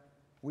here,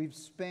 we've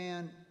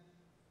spanned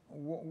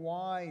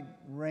wide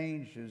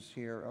ranges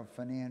here of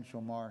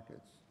financial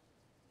markets.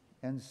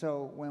 And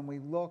so when we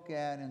look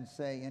at and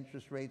say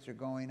interest rates are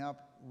going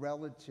up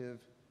relative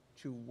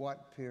to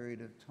what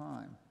period of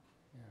time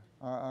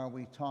are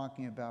we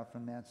talking about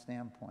from that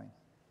standpoint?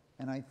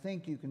 And I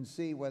think you can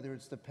see whether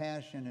it's the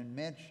passion in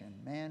Mitch and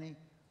Manny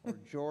or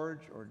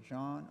George or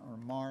John or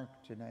Mark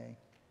today,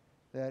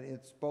 that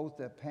it's both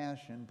a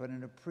passion but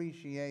an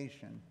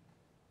appreciation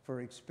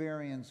for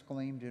experience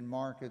gleaned in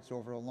markets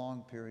over a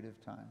long period of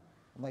time.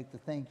 I'd like to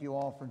thank you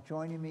all for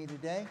joining me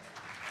today.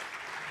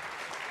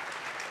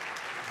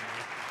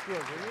 Sure,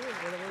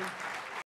 will you?